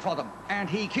too quick for them, and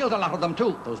he killed a lot of them,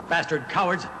 too. Those bastard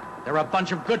cowards. They're a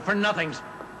bunch of good-for-nothings.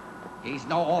 He's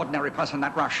no ordinary person,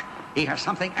 that Rush. He has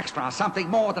something extra, something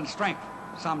more than strength.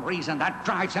 Some reason that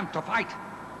drives him to fight.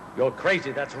 You're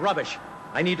crazy. That's rubbish.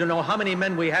 I need to know how many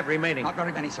men we have remaining. Not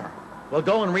very many, sir. We'll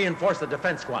go and reinforce the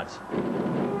defense squads.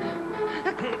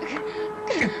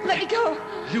 Let me go.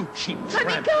 You cheap Let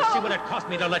me tramp. go. You see what it cost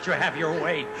me to let you have your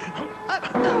way.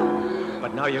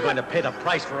 But now you're going to pay the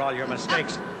price for all your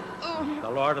mistakes. The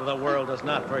Lord of the world does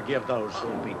not forgive those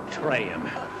who betray him.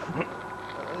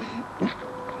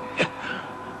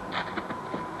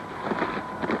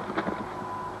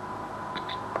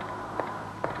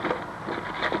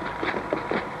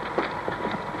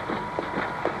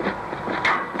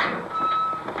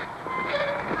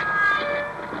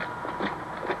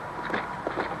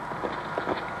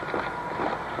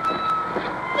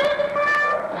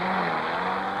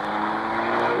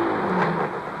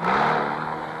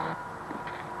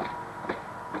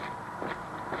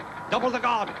 Double the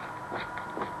guard.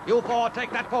 You four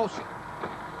take that post.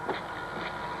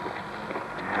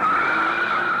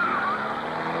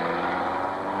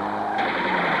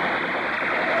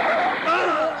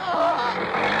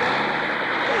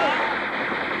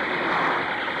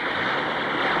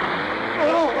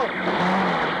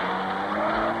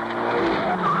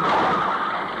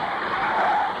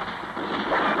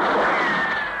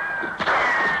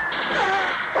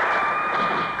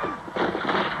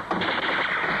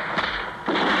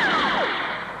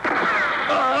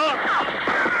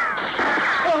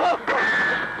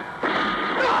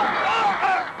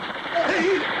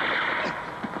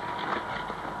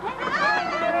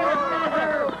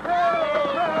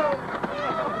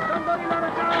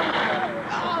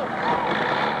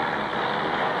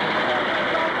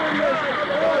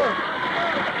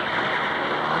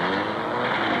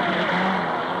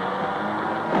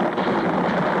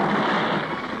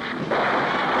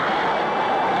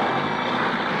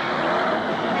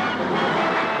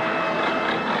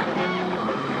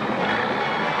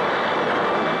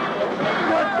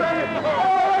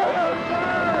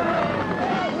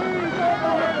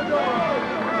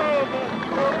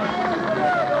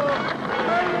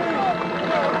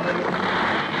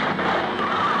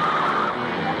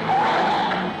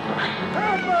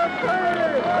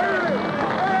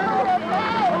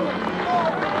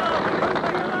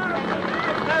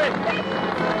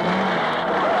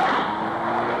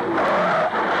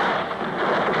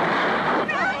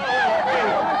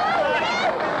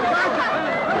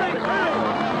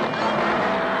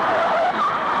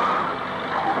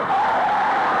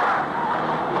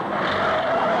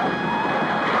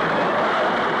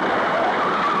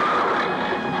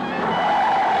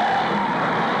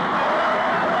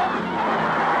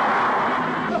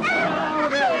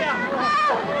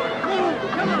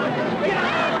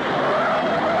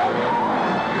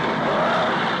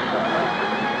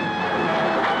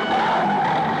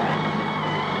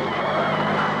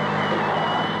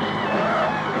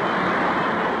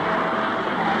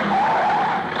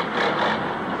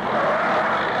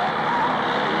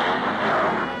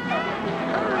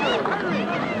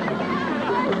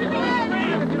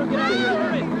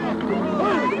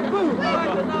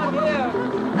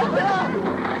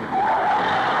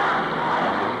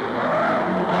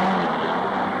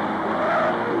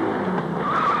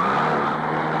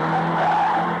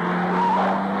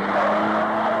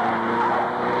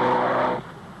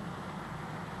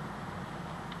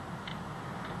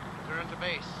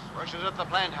 Rushes at the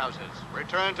plant houses.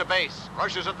 Return to base.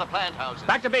 Rushes at the plant houses.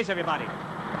 Back to base, everybody.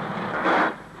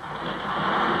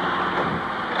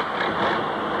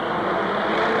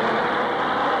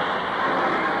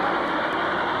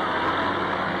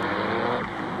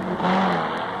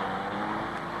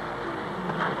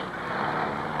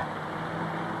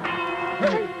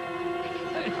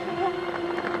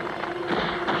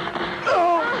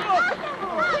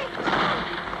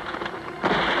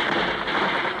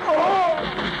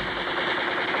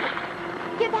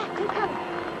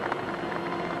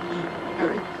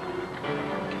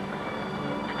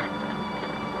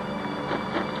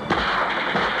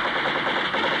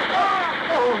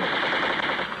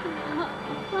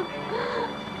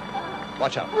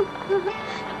 Watch out.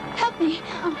 Help me.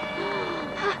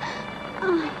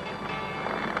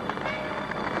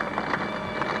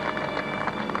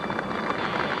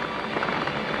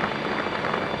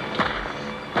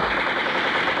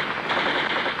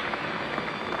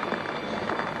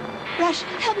 Rush,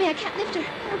 help me. I can't lift her.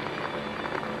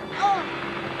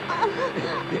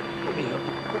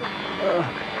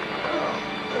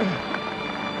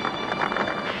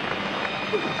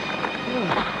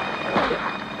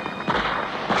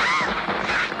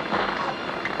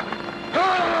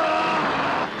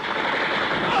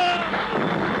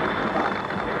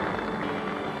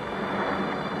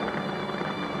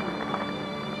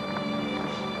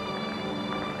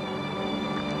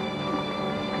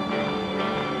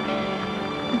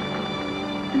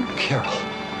 Carol.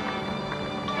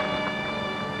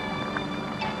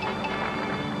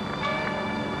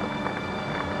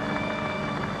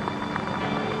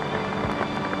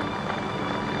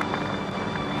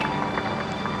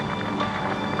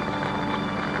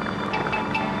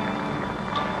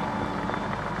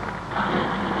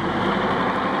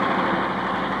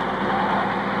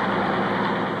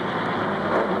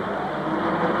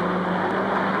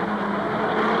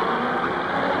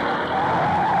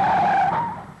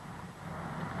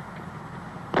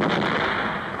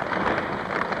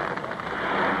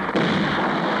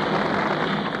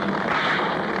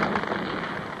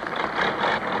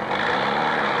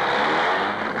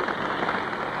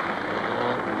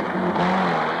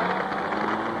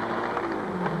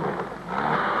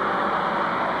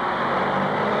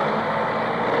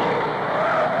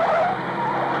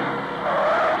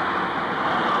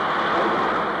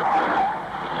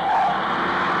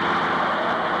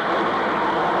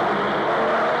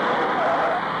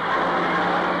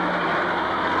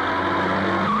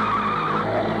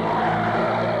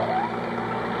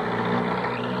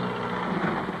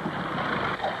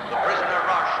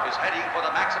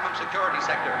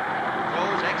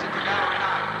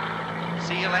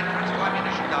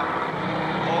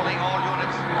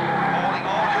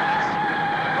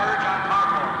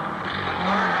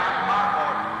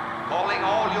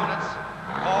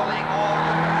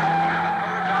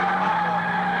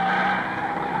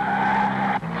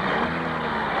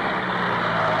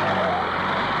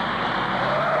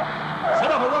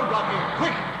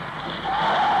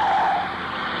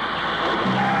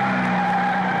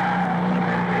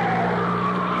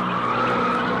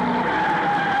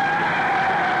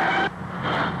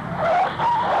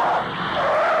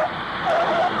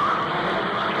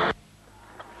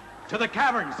 To the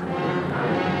caverns!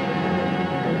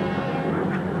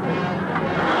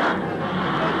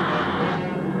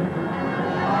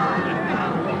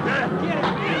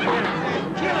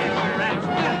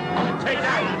 Take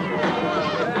that!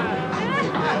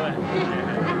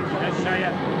 Let's show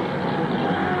you.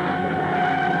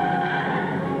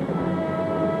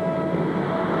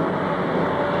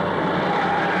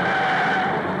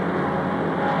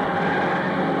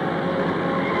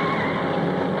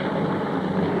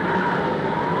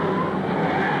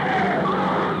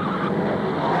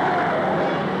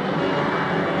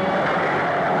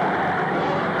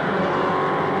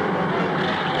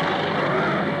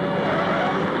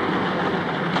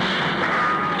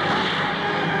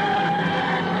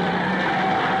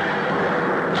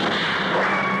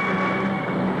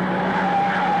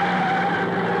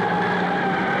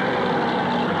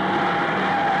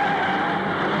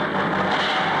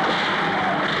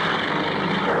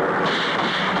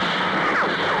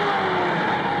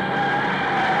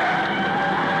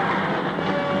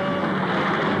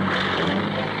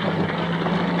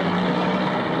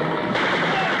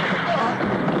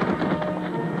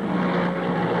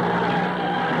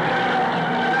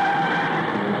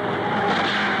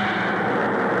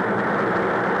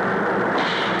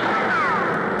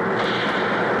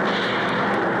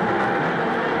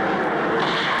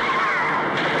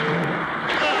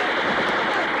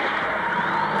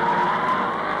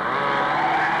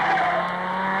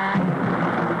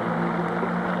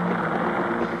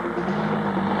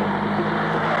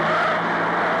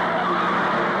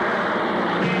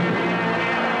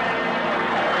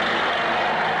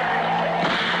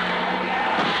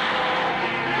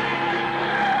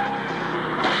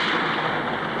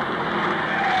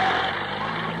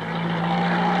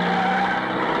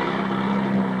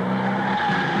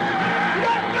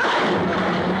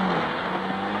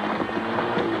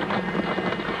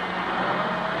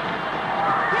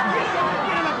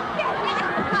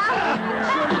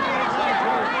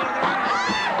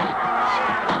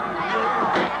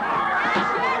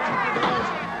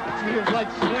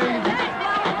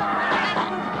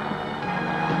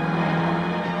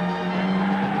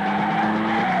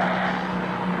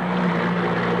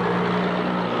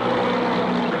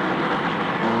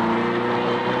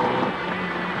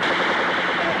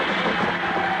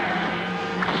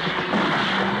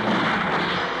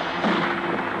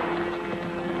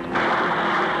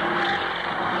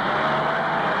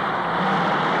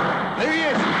 There he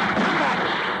is! Come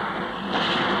back!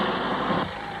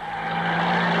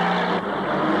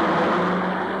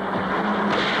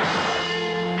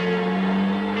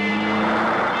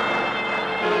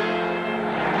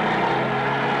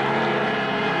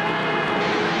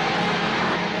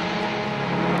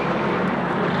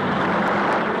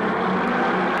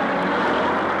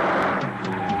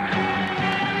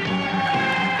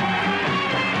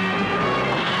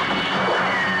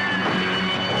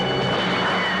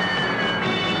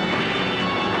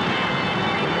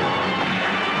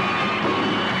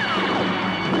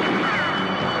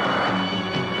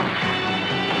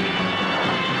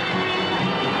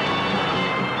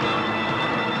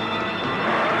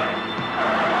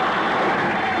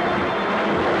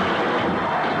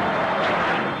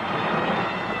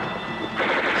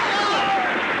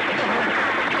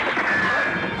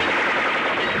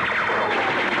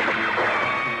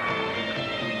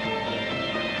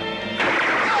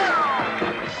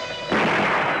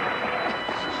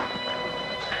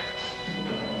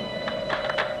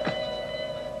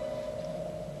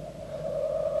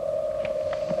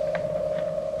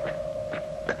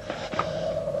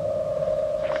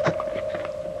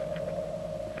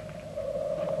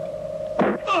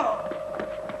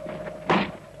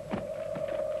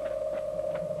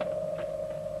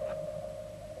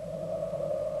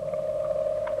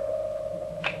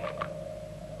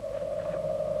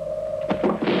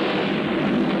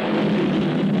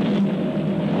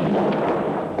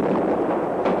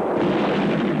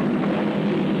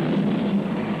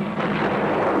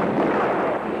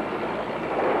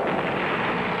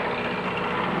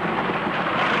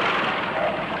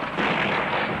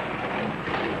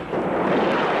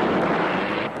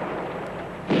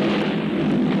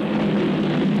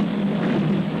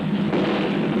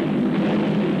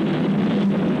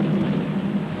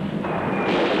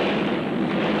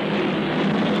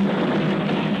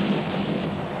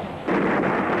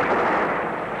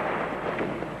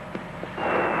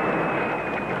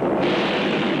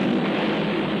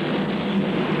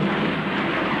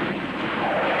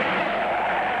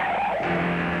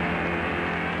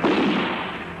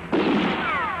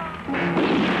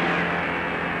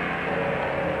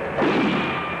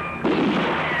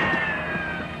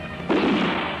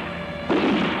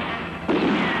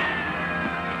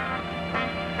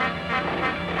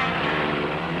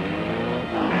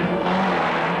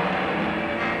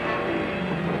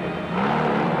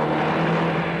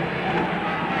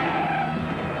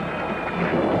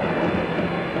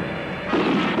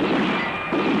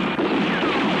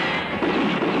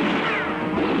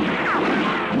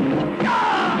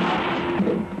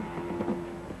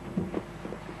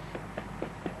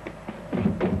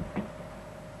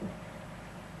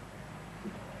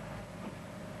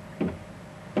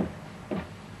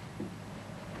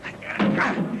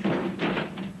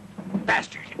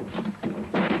 Bastard!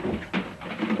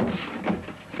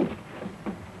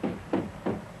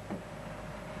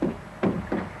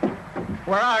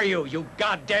 Where are you, you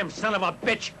goddamn son of a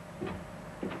bitch?